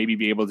back and maybe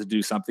be able to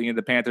do something in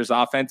the Panthers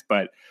offense,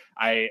 but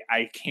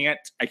I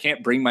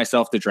can't bring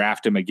myself to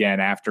draft him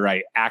again after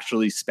I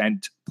actually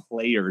spent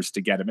players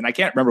to get him. And I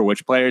can't remember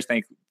which players,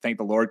 thank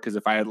the Lord, because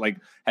if I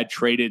had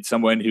traded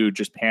someone who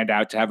just panned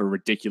out to have a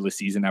ridiculous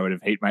season, I would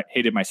have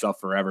hated myself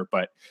forever.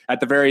 But at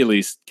the very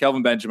least,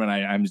 Kelvin Benjamin,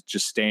 I'm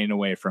just staying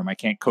away from. I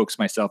can't coax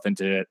myself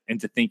into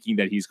thinking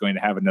that he's going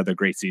to have another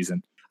great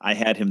season. I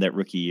had him that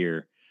rookie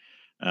year.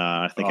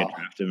 I think I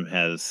drafted him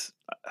as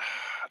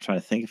I'm trying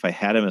to think if I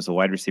had him as a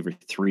wide receiver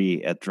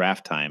 3 at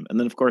draft time. And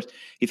then, of course,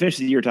 he finished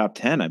the year top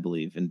 10, I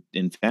believe,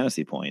 in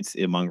fantasy points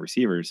among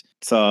receivers.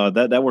 So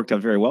that worked out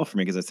very well for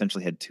me because I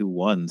essentially had 2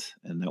 1s,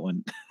 and that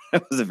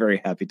was a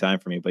very happy time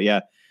for me. But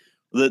yeah,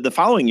 the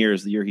following year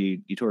is the year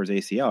he tore his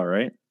ACL,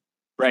 right?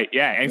 Right.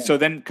 Yeah. And so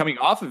then coming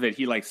off of it,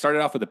 he started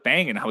off with a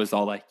bang, and I was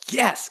all like,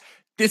 yes,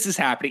 this is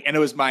happening. And it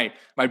was my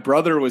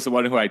brother was the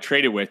one who I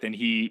traded with, and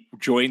he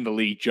joined the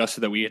league just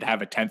so that we'd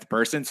have a 10th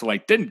person. So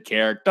didn't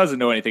care, doesn't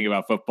know anything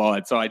about football.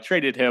 And so I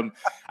traded him.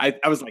 I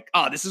was like,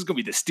 oh, this is going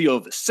to be the steal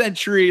of the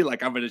century. I'm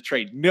going to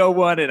trade no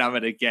one, and I'm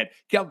going to get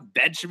Kelvin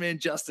Benjamin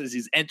just as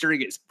he's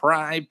entering his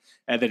prime.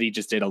 And then he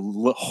just did a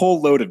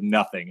whole load of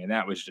nothing. And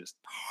that was just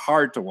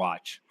hard to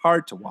watch.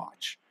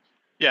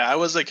 Yeah, I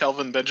was a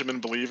Kelvin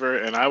Benjamin believer,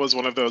 and I was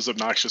one of those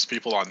obnoxious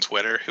people on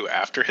Twitter who,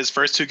 after his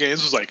first 2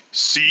 games, was like,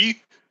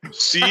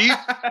 See,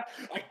 I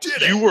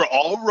did it. You were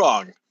all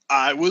wrong.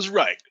 I was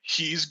right.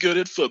 He's good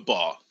at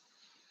football.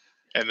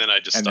 And then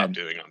I just stopped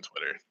doing on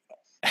Twitter.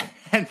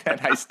 And then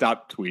I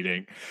stopped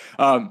tweeting.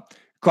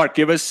 Clark,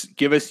 give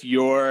us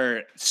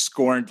your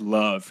scorned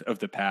love of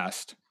the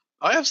past.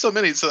 I have so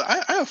many. So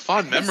I have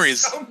fond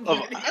memories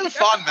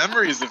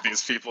of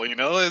these people. You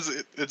know,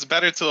 it's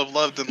better to have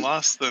loved and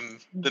lost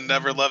than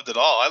never loved at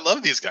all. I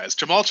love these guys.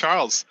 Jamal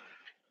Charles,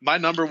 my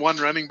number 1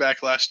 running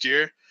back last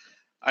year.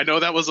 I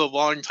know that was a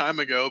long time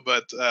ago,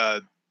 but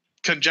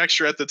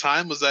conjecture at the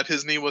time was that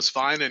his knee was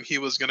fine and he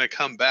was going to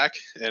come back.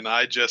 And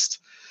I just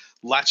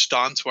latched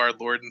on to our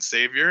Lord and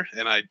Savior,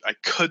 and I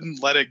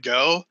couldn't let it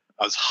go.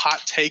 I was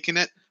hot taking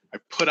it. I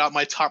put out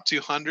my top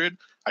 200.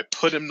 I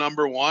put him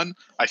number 1.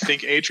 I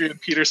think Adrian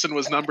Peterson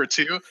was number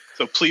 2.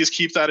 So please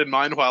keep that in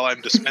mind while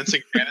I'm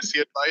dispensing fantasy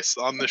advice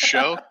on this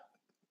show.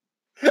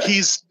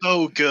 He's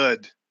so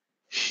good.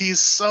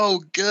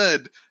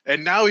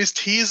 And now he's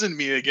teasing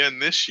me again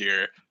this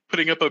year,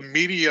 putting up a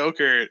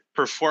mediocre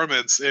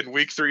performance in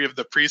week 3 of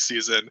the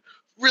preseason,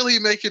 really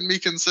making me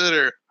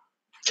consider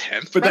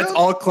 10th. But that's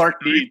all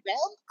Clark needs.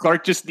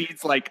 Clark just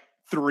needs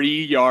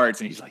 3 yards,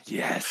 and he's like,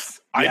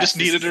 yes. I just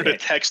needed her to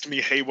text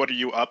me, hey, what are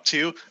you up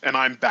to? And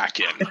I'm back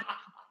in.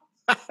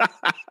 That's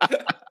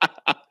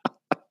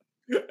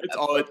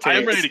all it takes. I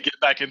am ready to get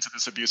back into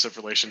this abusive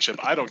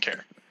relationship. I don't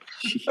care.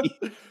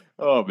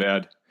 Oh,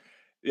 man.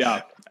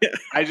 Yeah.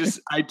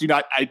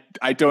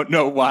 I don't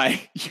know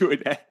why you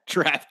would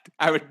draft.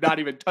 I would not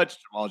even touch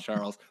Jamal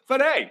Charles,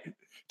 but hey,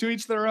 to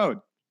each their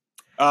own.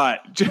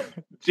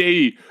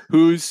 JD,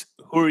 who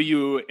are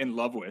you in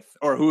love with,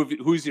 or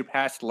who's your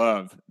past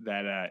love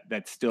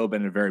that's still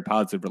been a very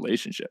positive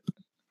relationship?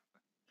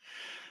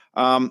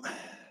 Well,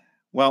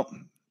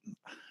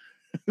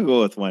 I'll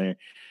go with one here.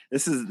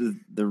 This is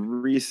the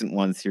recent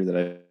ones here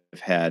that I've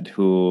had,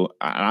 who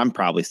I'm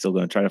probably still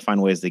going to try to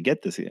find ways to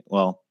get this.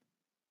 Well,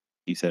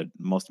 you said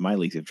most of my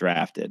leagues have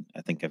drafted.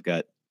 I think I've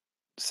got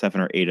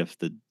 7 or 8 of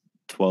the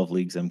 12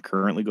 leagues I'm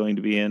currently going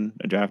to be in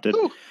drafted.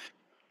 Ooh.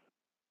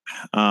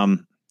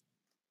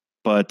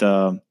 But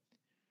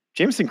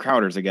Jamison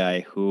Crowder is a guy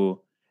who,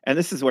 and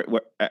this is what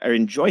I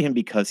enjoy him,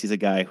 because he's a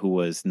guy who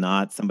was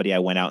not somebody I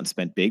went out and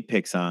spent big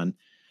picks on.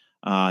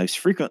 He's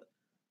frequent.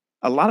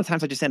 A lot of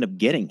times I just end up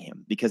getting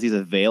him because he's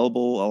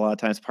available a lot of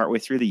times partway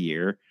through the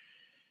year.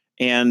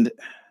 And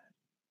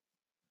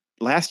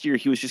last year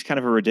he was just kind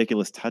of a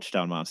ridiculous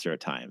touchdown monster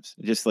at times.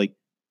 Just like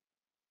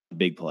a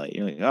big play.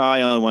 You're like, oh,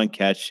 I only one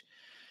catch.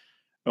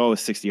 Oh,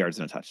 60 yards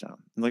and a touchdown.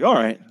 I'm like, all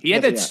right. He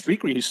had that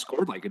streak where he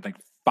scored like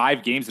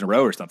 5 games in a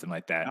row or something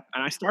like that.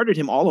 And I started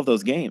him all of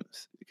those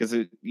games because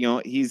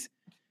he's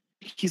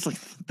like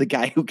the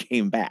guy who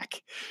came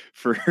back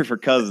for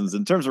Cousins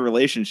in terms of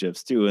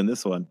relationships too. In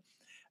this one,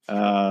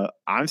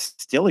 I'm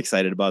still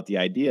excited about the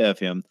idea of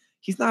him.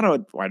 He's not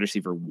a wide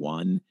receiver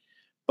 1,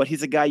 but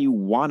he's a guy you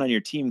want on your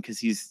team because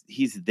he's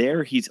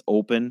there. He's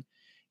open.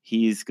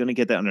 He's going to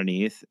get that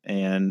underneath.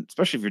 And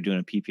especially if you're doing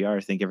a PPR,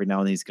 I think every now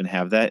and then he's going to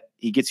have that.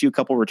 He gets you a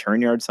couple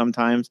return yards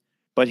sometimes,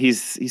 but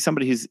he's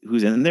somebody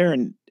who's in there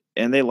and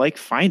they like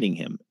finding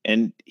him,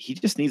 and he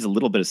just needs a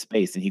little bit of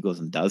space and he goes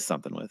and does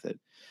something with it.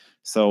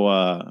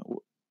 So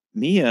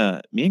me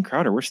and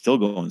Crowder, we're still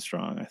going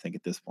strong. I think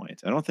at this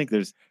point, I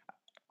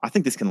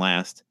think this can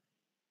last.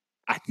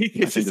 I think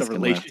this is a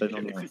relationship.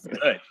 It's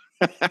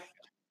good.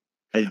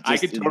 I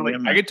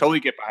could totally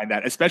get behind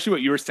that, especially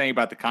what you were saying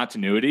about the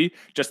continuity,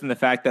 just in the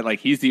fact that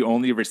he's the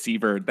only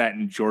receiver that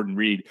in Jordan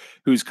Reed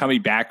who's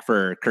coming back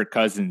for Kirk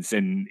Cousins,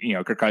 and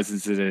Kirk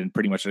Cousins is in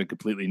pretty much a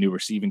completely new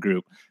receiving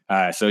group.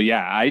 So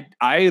yeah,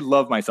 I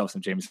love myself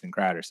some Jamison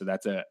Crowder. So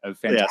that's a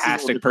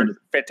fantastic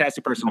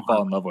fantastic person to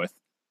fall in love with.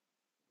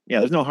 Yeah,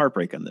 there's no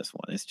heartbreak on this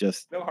one. It's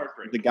just no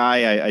heartbreak. The guy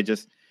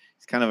it's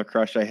kind of a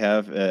crush I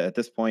have at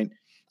this point.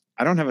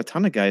 I don't have a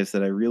ton of guys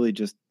that I really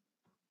just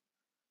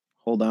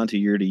hold on to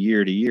year to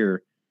year to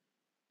year,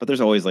 but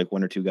there's always 1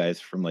 or 2 guys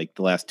from the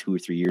last 2 or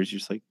 3 years. You're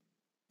just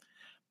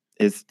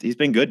he's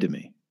been good to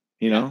me,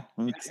 I'm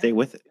going to stay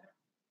with it.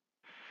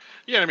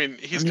 Yeah. I mean,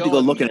 he's going to go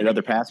looking at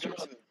other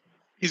pastures.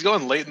 He's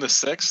going late in the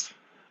 6th.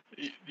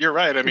 You're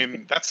right. I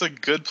mean, that's a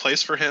good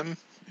place for him.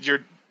 You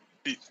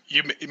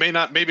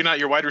maybe not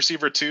your wide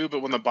receiver 2,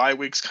 but when the bye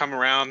weeks come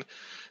around,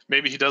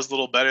 maybe he does a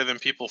little better than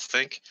people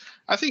think.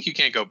 I think you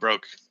can't go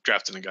broke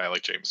drafting a guy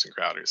like Jamison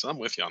Crowder. So I'm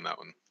with you on that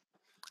one.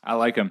 I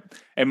like him.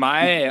 And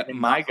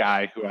my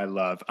guy who I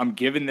love, I'm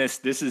giving this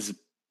is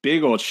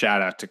big old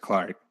shout out to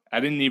Clark. I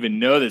didn't even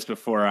know this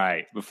before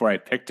I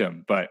picked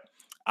him, but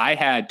I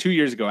had 2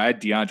 years ago, I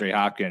had DeAndre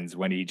Hopkins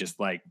when he just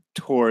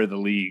tore the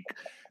league.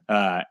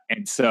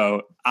 And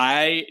so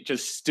I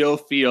just still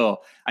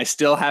I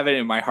still have it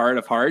in my heart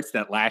of hearts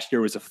that last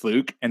year was a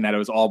fluke and that it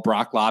was all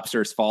Brock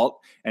Lobster's fault.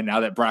 And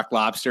now that Brock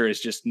Lobster is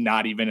just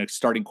not even a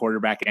starting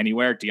quarterback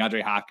anywhere,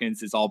 DeAndre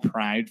Hopkins is all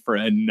primed for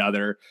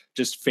another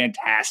just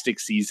fantastic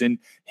season.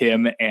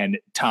 Him and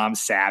Tom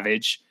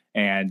Savage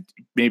and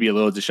maybe a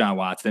little Deshaun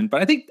Watson.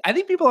 But I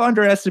think people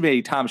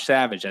underestimate Tom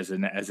Savage as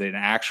an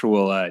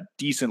actual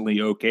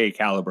decently okay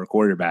caliber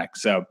quarterback.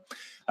 So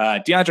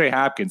DeAndre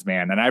Hopkins,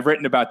 man, and I've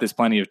written about this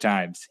plenty of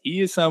times.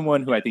 He is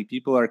someone who I think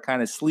people are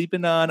kind of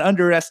sleeping on,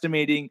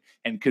 underestimating,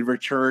 and could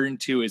return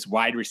to his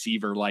wide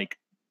receiver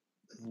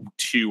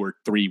 2 or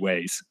 3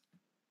 ways.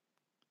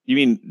 You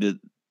mean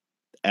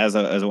as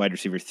a wide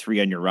receiver 3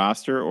 on your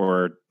roster,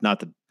 or not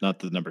the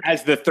number 2?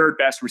 As the 3rd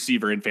best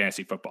receiver in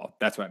fantasy football.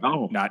 That's what I meant.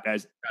 Oh. Not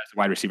as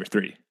wide receiver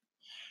 3.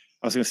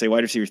 I was going to say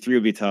wide receiver 3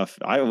 would be tough.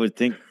 I would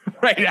think.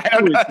 Right.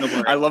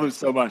 I love him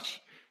so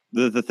much.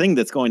 The thing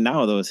that's going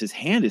now, though, is his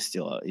hand is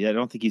still out. Yeah, I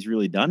don't think he's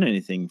really done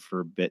anything for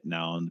a bit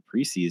now in the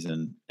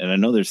preseason. And I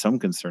know there's some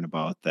concern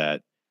about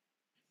that.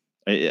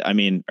 I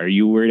mean, are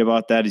you worried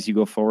about that as you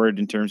go forward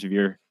in terms of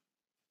your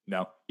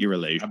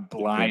relation? I'm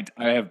blind.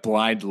 I have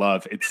blind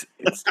love. It's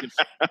just,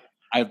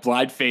 I have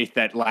blind faith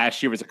that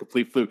last year was a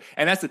complete fluke.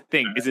 And that's the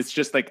thing, is it's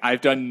just I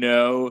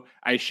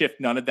shift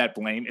none of that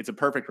blame. It's a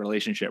perfect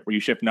relationship where you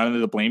shift none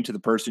of the blame to the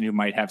person who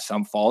might have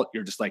some fault.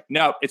 You're just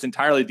no, it's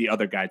entirely the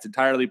other guy. It's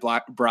entirely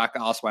Brock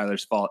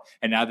Osweiler's fault.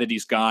 And now that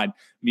he's gone,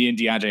 me and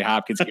DeAndre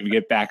Hopkins can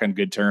get back on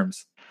good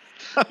terms.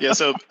 Yeah.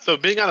 So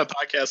being on a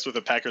podcast with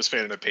a Packers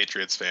fan and a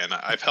Patriots fan,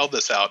 I've held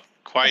this out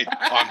quite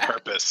on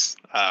purpose.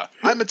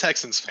 I'm a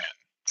Texans fan,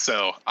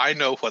 so I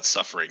know what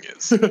suffering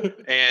is.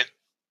 And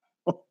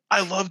I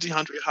love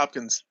DeAndre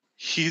Hopkins.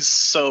 He's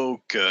so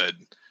good.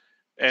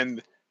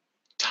 And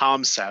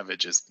Tom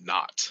Savage is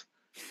not.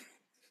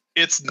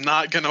 It's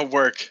not going to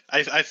work.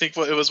 I think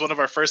it was one of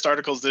our first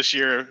articles this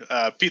year.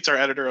 Pete's our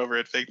editor over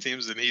at Fake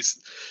Teams, and he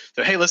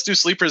said, hey, let's do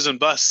sleepers and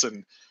busts. And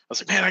I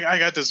was like, man, I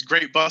got this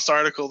great bust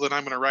article that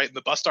I'm going to write. And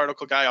the bust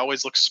article guy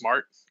always looks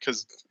smart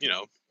because,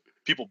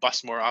 people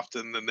bust more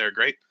often than they're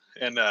great.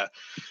 And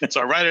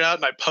so I write it out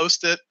and I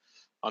post it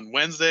on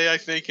Wednesday, I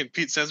think. And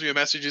Pete sends me a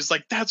message. He's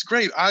like, that's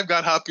great. I've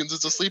got Hopkins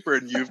as a sleeper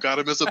and you've got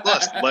him as a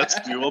bust. Let's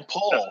do a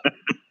poll.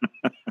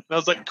 And I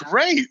was like,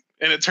 great.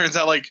 And it turns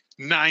out like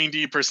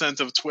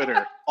 90% of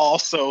Twitter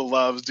also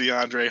loves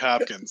DeAndre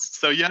Hopkins.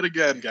 So yet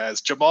again,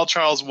 guys, Jamal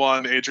Charles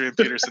 1, Adrian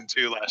Peterson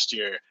 2 last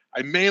year.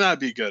 I may not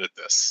be good at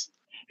this.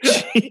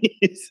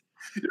 Jeez.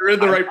 You're in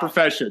the right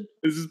profession.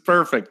 This is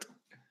perfect.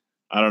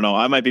 I don't know.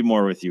 I might be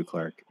more with you,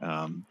 Clark.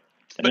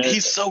 But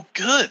he's so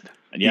good.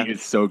 Yeah. He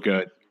is so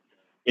good.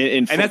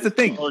 And that's the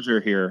thing.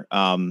 Closure here.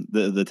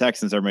 The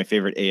Texans are my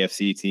favorite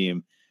AFC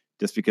team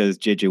just because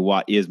JJ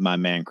Watt is my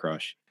man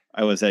crush.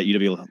 I was at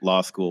UW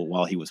Law School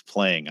while he was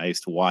playing. I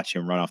used to watch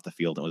him run off the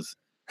field. It was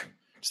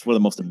just one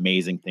of the most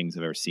amazing things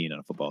I've ever seen on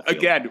a football field.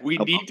 Again, we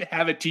need to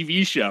have a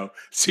TV show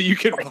so you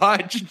can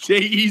watch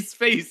J.E.'s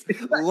face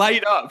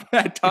light up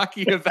at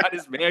talking about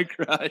his man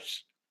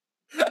crush.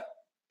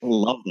 I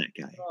love that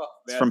guy. Oh,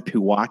 it's from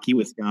Pewaukee,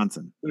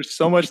 Wisconsin. There's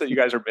so much that you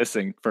guys are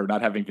missing for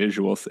not having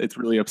visuals. It's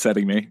really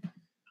upsetting me.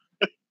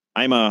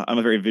 I'm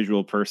a very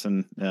visual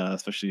person,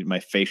 especially my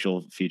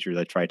facial features.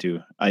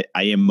 I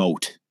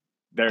emote.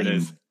 There it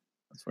is.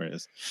 That's where it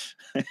is.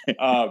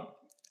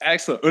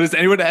 Excellent. Does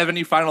anyone have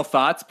any final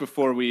thoughts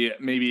before we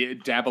maybe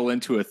dabble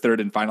into a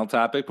third and final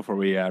topic before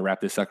we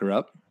wrap this sucker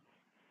up?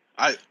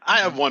 I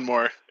have one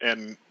more,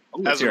 and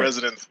as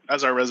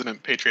our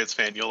resident Patriots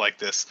fan, you'll like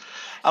this.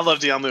 I love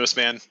Dion Lewis,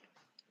 man.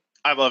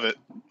 I love it.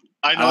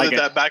 I know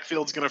that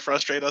backfield's going to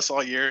frustrate us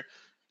all year,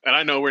 and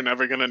I know we're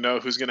never going to know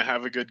who's going to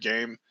have a good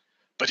game,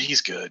 but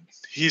he's good.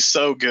 He's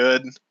so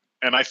good,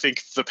 and I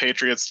think the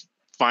Patriots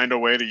find a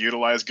way to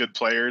utilize good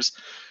players.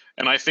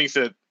 And I think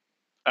that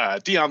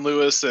Dion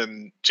Lewis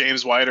and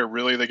James White are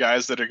really the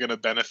guys that are going to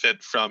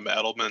benefit from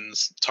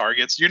Edelman's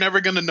targets. You're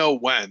never going to know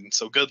when,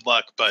 so good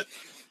luck. But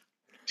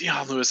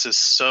Dion Lewis is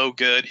so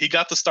good. He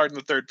got the start in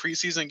the third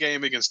preseason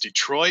game against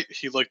Detroit.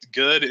 He looked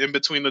good in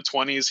between the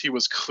 20s. He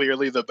was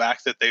clearly the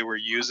back that they were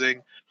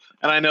using.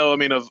 And I know,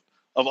 of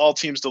all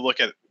teams to look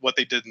at what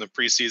they did in the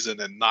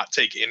preseason and not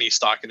take any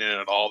stock in it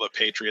at all, the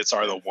Patriots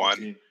are the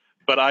one.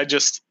 But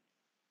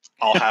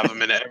I'll have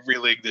him in every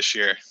league this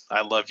year.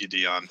 I love you,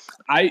 Dion.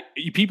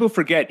 People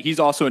forget he's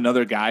also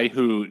another guy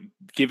who,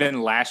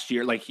 given last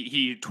year, like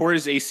he tore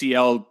his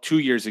ACL 2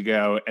 years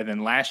ago, and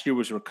then last year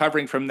was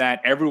recovering from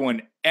that.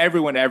 Everyone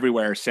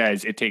everywhere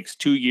says it takes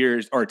 2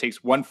 years, or it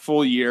takes 1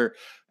 full year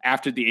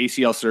after the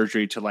ACL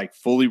surgery to like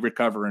fully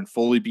recover and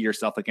fully be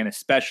yourself again,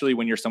 especially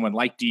when you're someone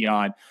like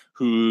Dion,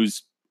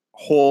 whose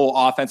whole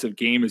offensive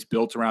game is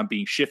built around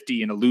being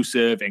shifty and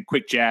elusive and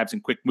quick jabs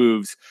and quick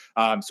moves.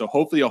 So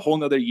hopefully a whole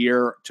nother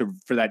year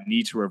for that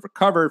need to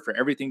recover, for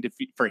everything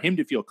for him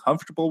to feel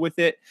comfortable with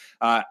it.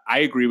 I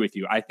agree with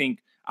you. I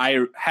think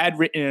I had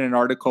written in an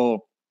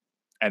article,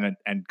 and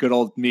good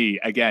old me,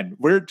 again,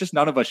 we're just,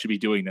 none of us should be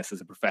doing this as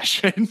a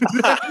profession.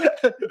 I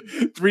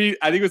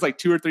think it was like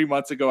 2 or 3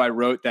 months ago, I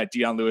wrote that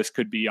Dion Lewis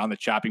could be on the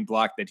chopping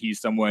block, that he's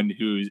someone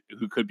who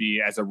could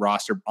be as a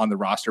roster on the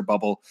roster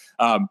bubble.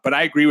 But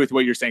I agree with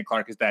what you're saying,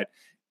 Clark, is that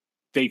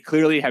they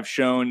clearly have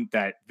shown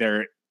that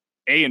they're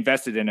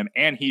invested in him,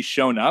 and he's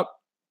shown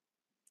up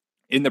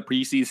in the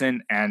preseason.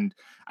 And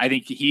I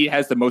think he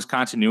has the most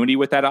continuity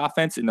with that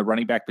offense in the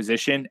running back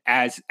position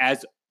as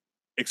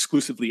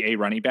exclusively a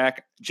running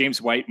back.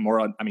 James White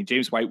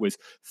James White was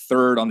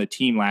third on the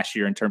team last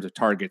year in terms of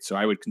targets, so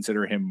I would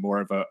consider him more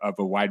of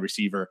a wide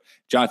receiver.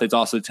 Jonathan's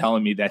also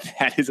telling me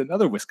that is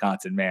another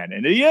Wisconsin man,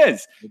 and he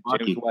is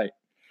James White.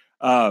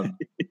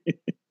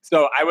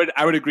 So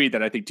I would agree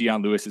that I think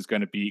Dion Lewis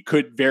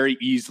could very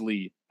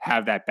easily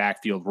have that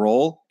backfield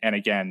role. And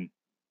again,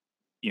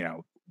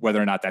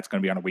 whether or not that's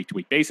going to be on a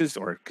week-to-week basis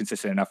or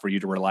consistent enough for you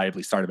to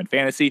reliably start him in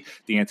fantasy,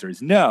 the answer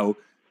is no.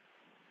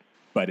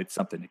 But it's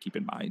something to keep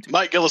in mind.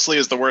 Mike Gillislee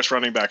is the worst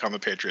running back on the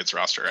Patriots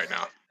roster right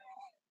now.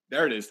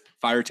 There it is.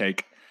 Fire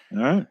take.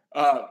 All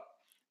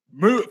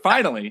right.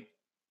 Finally,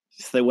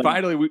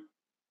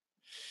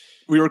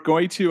 we were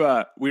going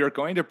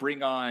to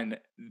bring on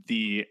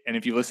and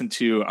if you listen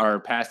to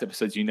our past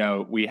episodes,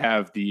 we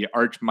have the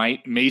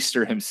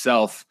Archmaester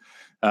himself,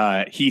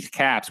 Heath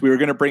Caps. We were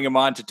going to bring him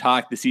on to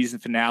talk the season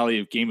finale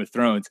of Game of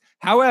Thrones.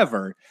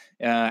 However,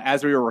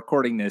 as we were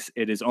recording this,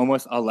 it is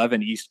almost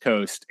 11 East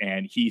Coast,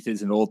 and Heath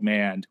is an old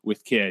man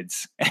with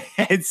kids.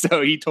 And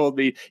so he told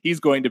me he's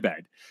going to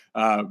bed.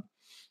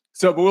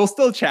 But we'll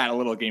still chat a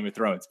little Game of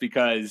Thrones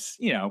because,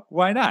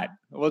 why not?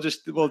 We'll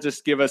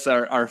just give us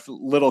our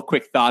little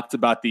quick thoughts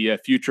about the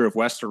future of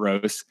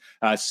Westeros.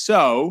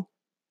 So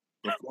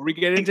before we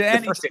get into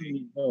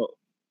anything,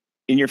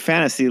 in your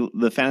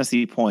the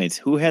fantasy points,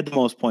 who had the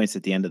most points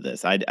at the end of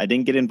this? I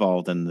didn't get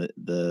involved in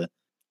the.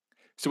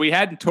 So we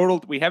haven't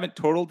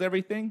totaled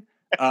everything.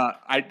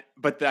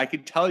 But I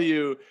can tell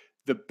you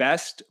the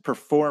best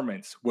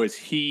performance was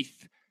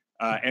Heath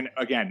And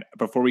again,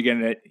 before we get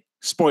into it,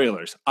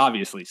 spoilers,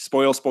 obviously,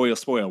 spoil.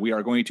 We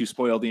are going to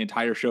spoil the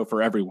entire show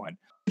for everyone.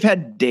 We've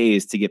had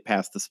days to get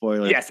past the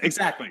spoilers. Yes,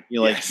 exactly.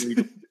 You're like, Yes.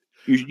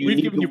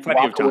 We've given you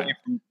plenty of time.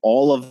 From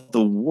all of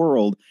the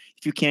world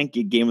if you can't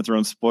get Game of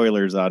Thrones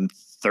spoilers on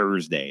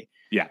Thursday.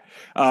 Yeah.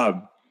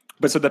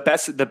 But so the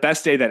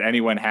best day that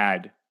anyone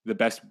had, the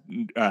best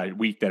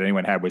week that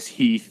anyone had was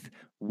Heath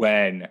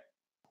when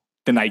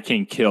the Night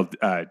King killed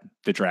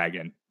the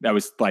dragon. That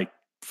was like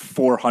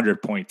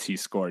 400 points he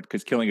scored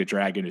because killing a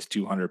dragon is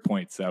 200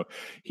 points. So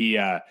he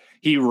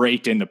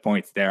raked in the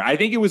points there. I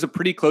think it was a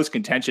pretty close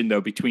contention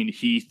though between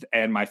Heath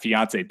and my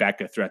fiance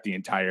Becca throughout the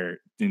entire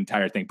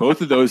thing.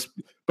 Both of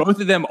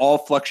them all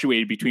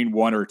fluctuated between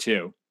 1 or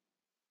 2.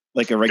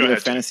 Like a regular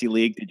fantasy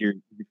league, did your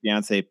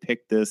fiance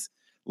pick this?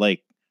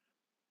 Like,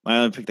 I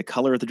want to pick the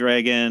color of the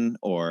dragon,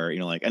 or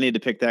like I need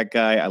to pick that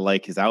guy. I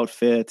like his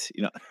outfit.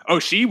 Oh,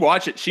 she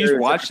watched it. She's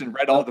watched and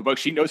read all the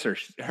books. She knows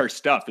her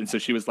stuff, and so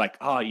she was like,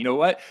 "Oh, you know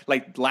what?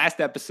 Like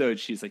last episode,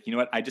 she's like, you know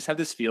what? I just have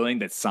this feeling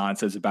that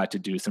Sansa's about to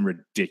do some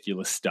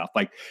ridiculous stuff.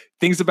 Like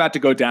things about to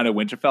go down at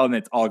Winterfell, and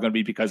it's all going to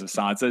be because of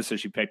Sansa." So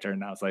she picked her,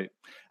 and I was like,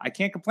 I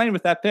can't complain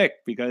with that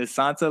pick because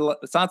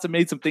Sansa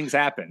made some things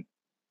happen.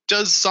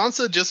 Does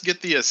Sansa just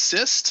get the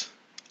assist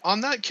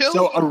on that kill?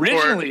 So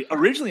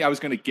originally I was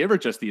going to give her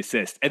just the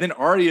assist, and then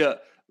Arya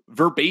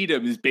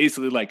verbatim is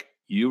basically like,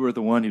 "You were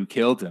the one who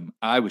killed him.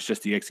 I was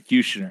just the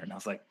executioner." And I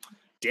was like,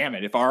 "Damn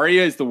it! If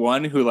Arya is the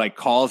one who like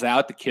calls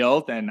out the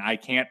kill, then I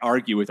can't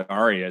argue with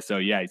Arya." So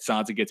yeah,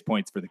 Sansa gets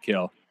points for the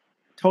kill.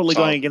 Totally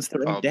going against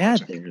their own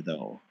dad there,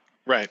 though.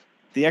 Right.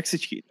 The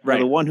executioner,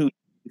 the one who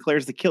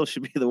declares the kill,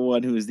 should be the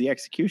one who is the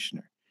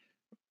executioner.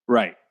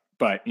 Right.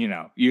 But you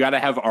got to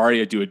have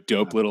Arya do a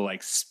dope little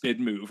like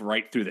spin move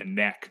right through the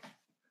neck.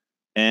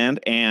 And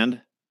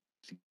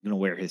he's gonna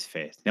wear his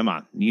face. Come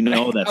on,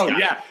 that's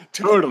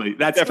totally.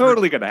 That's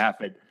totally gonna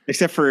happen.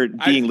 Except for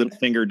being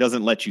Littlefinger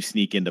doesn't let you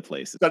sneak into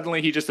places.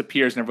 Suddenly he just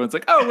appears and everyone's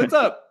like, "Oh, what's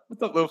up?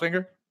 What's up,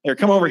 Littlefinger? Here,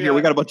 come over here.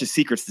 We got a bunch of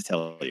secrets to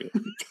tell you."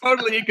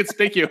 Totally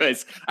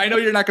inconspicuous. I know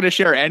you're not going to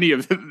share any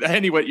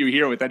what you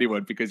hear with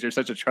anyone because you're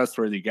such a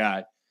trustworthy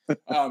guy.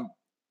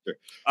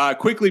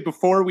 Quickly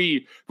before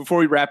we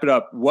wrap it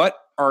up, what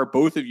are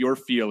both of your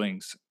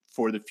feelings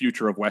for the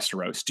future of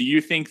Westeros? Do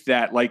you think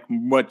that, like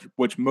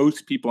what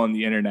most people on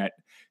the internet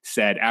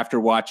said after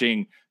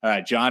watching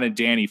Jon and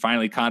Dany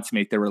finally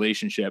consummate their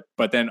relationship,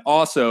 but then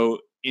also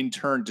in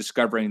turn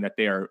discovering that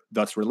they are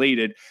thus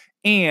related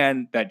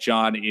and that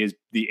Jon is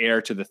the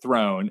heir to the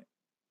throne,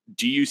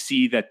 do you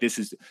see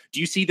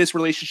this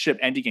relationship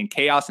ending in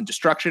chaos and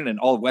destruction and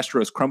all of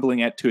Westeros crumbling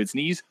to its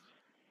knees?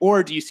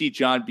 Or do you see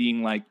Jon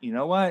being like, you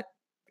know what?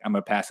 I'm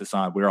going to pass this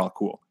on. We're all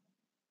cool.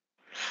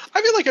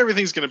 I feel like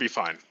everything's going to be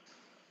fine.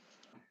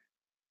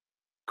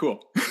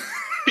 Cool.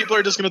 People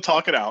are just going to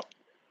talk it out.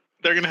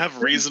 They're going to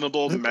have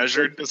reasonable,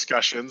 measured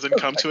discussions and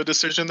come to a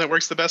decision that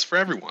works the best for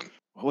everyone.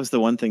 What was the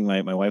one thing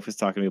my wife was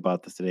talking to me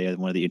about this today?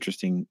 One of the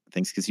interesting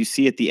things, because you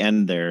see at the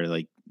end there,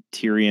 like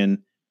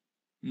Tyrion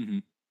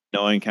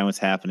knowing kind of what's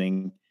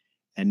happening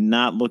and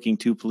not looking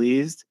too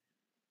pleased,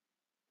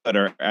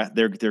 but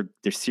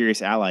they're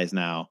serious allies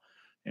now.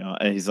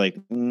 And he's like,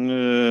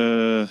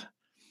 the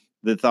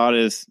thought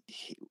is,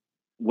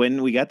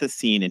 when we got the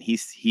scene and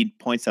he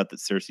points out that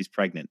Cersei's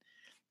pregnant,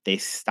 they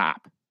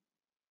stop.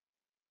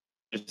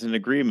 There's an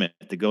agreement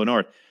to go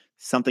north.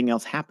 Something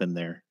else happened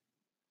there.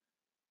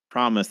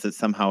 Promise that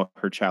somehow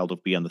her child will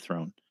be on the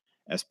throne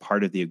as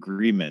part of the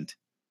agreement.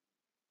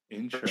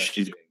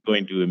 Interesting. She's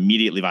going to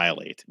immediately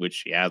violate, which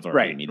she has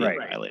already immediately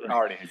violated.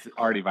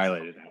 Already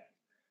violated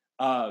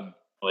that.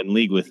 In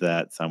league with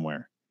that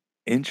somewhere.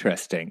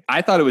 Interesting.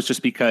 I thought it was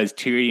just because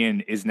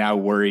Tyrion is now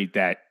worried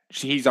that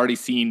he's already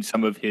seen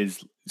some of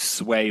his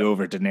sway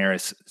over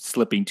Daenerys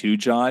slipping to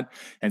Jon.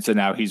 And so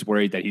now he's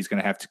worried that he's going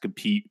to have to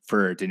compete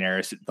for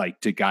Daenerys, like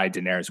to guide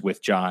Daenerys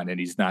with Jon. And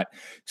he's not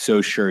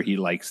so sure he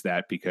likes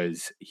that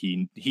because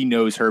he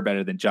knows her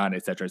better than Jon,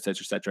 et cetera, et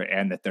cetera, et cetera.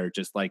 And that they're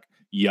just like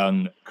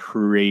young,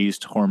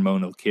 crazed,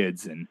 hormonal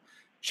kids. And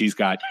she's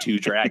got 2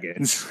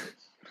 dragons.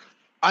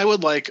 I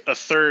would like a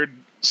third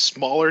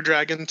smaller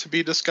dragon to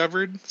be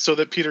discovered so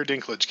that Peter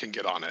Dinklage can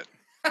get on it.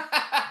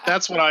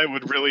 That's what I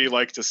would really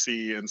like to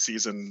see in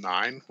season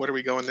 9. What are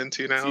we going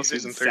into now?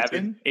 Season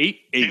 13? 8?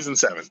 Season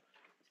 7.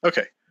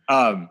 Okay.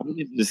 What we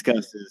need to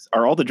discuss is,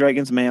 are all the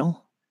dragons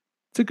male?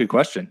 It's a good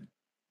question.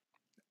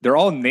 They're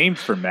all named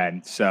for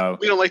men, so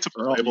we don't like to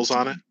put labels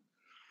on it.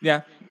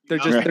 Yeah. They're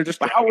just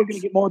But how are we going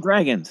to get more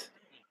dragons?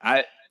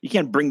 You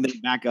can't bring them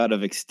back out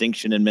of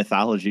extinction and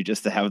mythology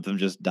just to have them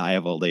just die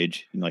of old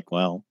age. And like,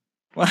 well,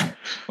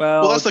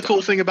 that's the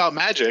cool thing about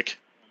magic,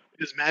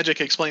 is magic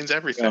explains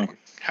everything. Yeah.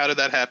 How did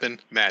that happen?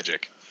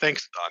 Magic.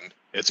 Thanks, son.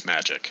 It's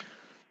magic.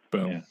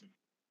 Boom.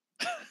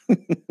 Yeah.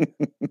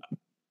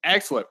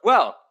 Excellent.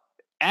 Well,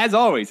 as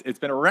always, it's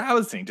been a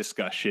rousing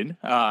discussion.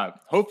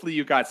 Hopefully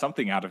you got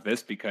something out of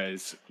this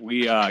because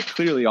we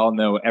clearly all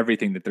know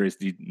everything that there is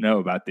to know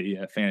about the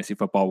fantasy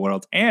football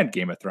world and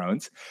Game of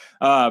Thrones.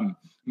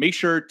 Make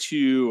sure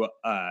to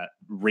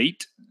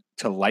rate,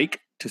 to like,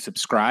 to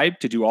subscribe,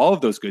 to do all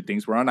of those good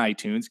things. We're on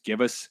iTunes.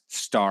 Give us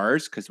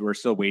stars because we're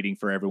still waiting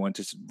for everyone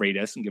to rate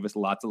us and give us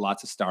lots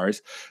of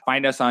stars.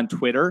 Find us on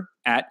Twitter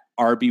at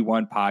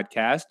RB1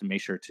 Podcast and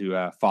make sure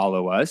to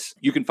follow us.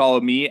 You can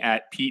follow me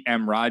at Pete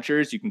M.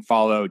 Rogers. You can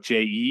follow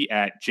JE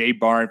at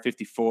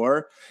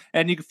JBarn54.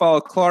 And you can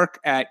follow Clark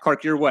at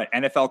Clark, you're what?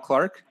 NFL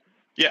Clark?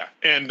 Yeah,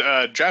 and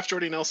draft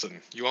Jordy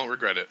Nelson. You won't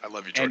regret it. I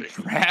love you, Jordy. And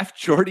draft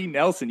Jordy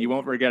Nelson. You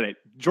won't forget it.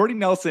 Jordy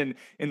Nelson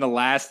in the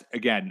last,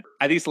 again,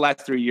 I think it's the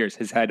last 3 years,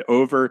 has had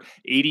over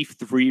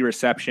 83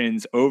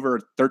 receptions, over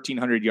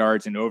 1,300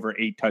 yards, and over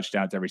 8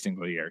 touchdowns every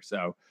single year.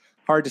 So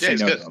hard to say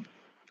no to him.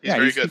 He's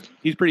very good.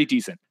 He's pretty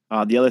decent.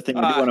 The other thing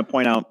I do want to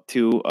point out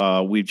too,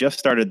 we've just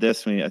started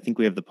this. I think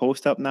we have the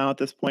post up now at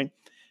this point.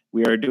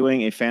 We are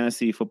doing a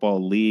fantasy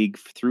football league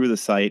through the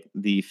site,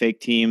 the Fake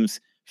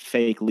Teams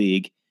Fake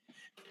League.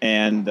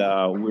 And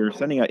we're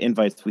sending out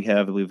invites. We have,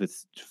 I believe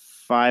it's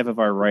 5 of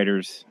our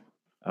writers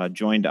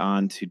joined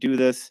on to do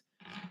this.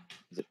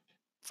 Is it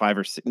 5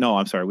 or 6? No,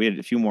 I'm sorry. We had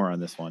a few more on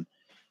this one.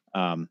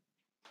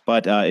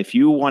 But if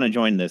you want to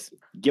join this,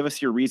 give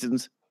us your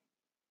reasons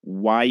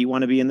why you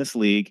want to be in this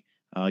league.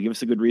 Give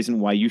us a good reason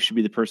why you should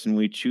be the person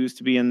we choose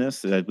to be in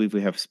this. I believe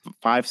we have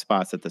 5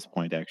 spots at this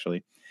point,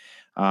 actually.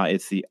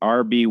 It's the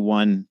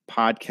RB1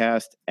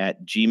 podcast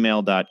at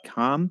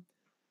gmail.com.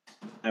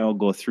 I will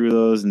go through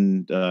those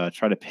and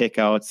try to pick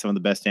out some of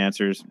the best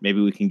answers.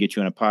 Maybe we can get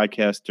you on a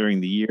podcast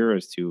during the year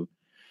as to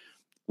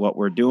what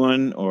we're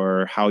doing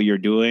or how you're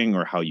doing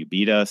or how you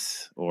beat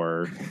us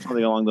or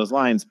something along those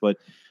lines. But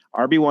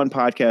RB1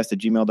 podcast at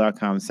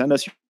gmail.com. Send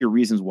us your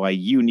reasons why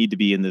you need to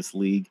be in this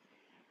league.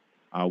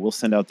 We'll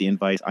send out the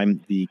invites.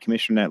 I'm the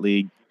commissioner in that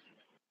league.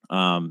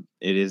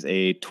 It is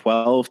a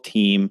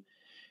 12-team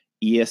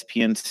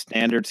ESPN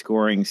standard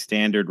scoring,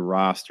 standard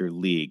roster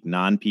league,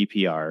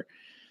 non-PPR.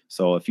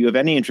 So if you have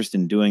any interest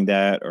in doing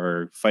that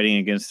or fighting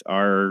against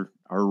our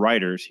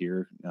writers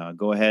here,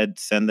 go ahead,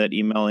 send that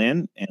email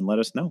in and let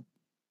us know.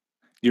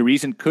 Your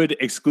reason could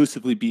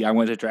exclusively be I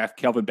want to draft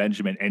Kelvin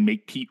Benjamin and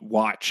make Pete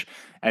watch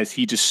as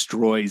he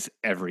destroys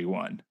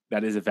everyone.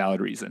 That is a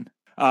valid reason.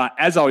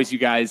 As always, you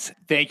guys,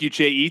 thank you,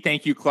 JE.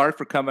 Thank you, Clark,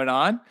 for coming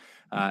on.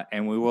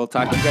 And we will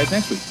talk to you guys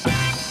next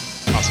week.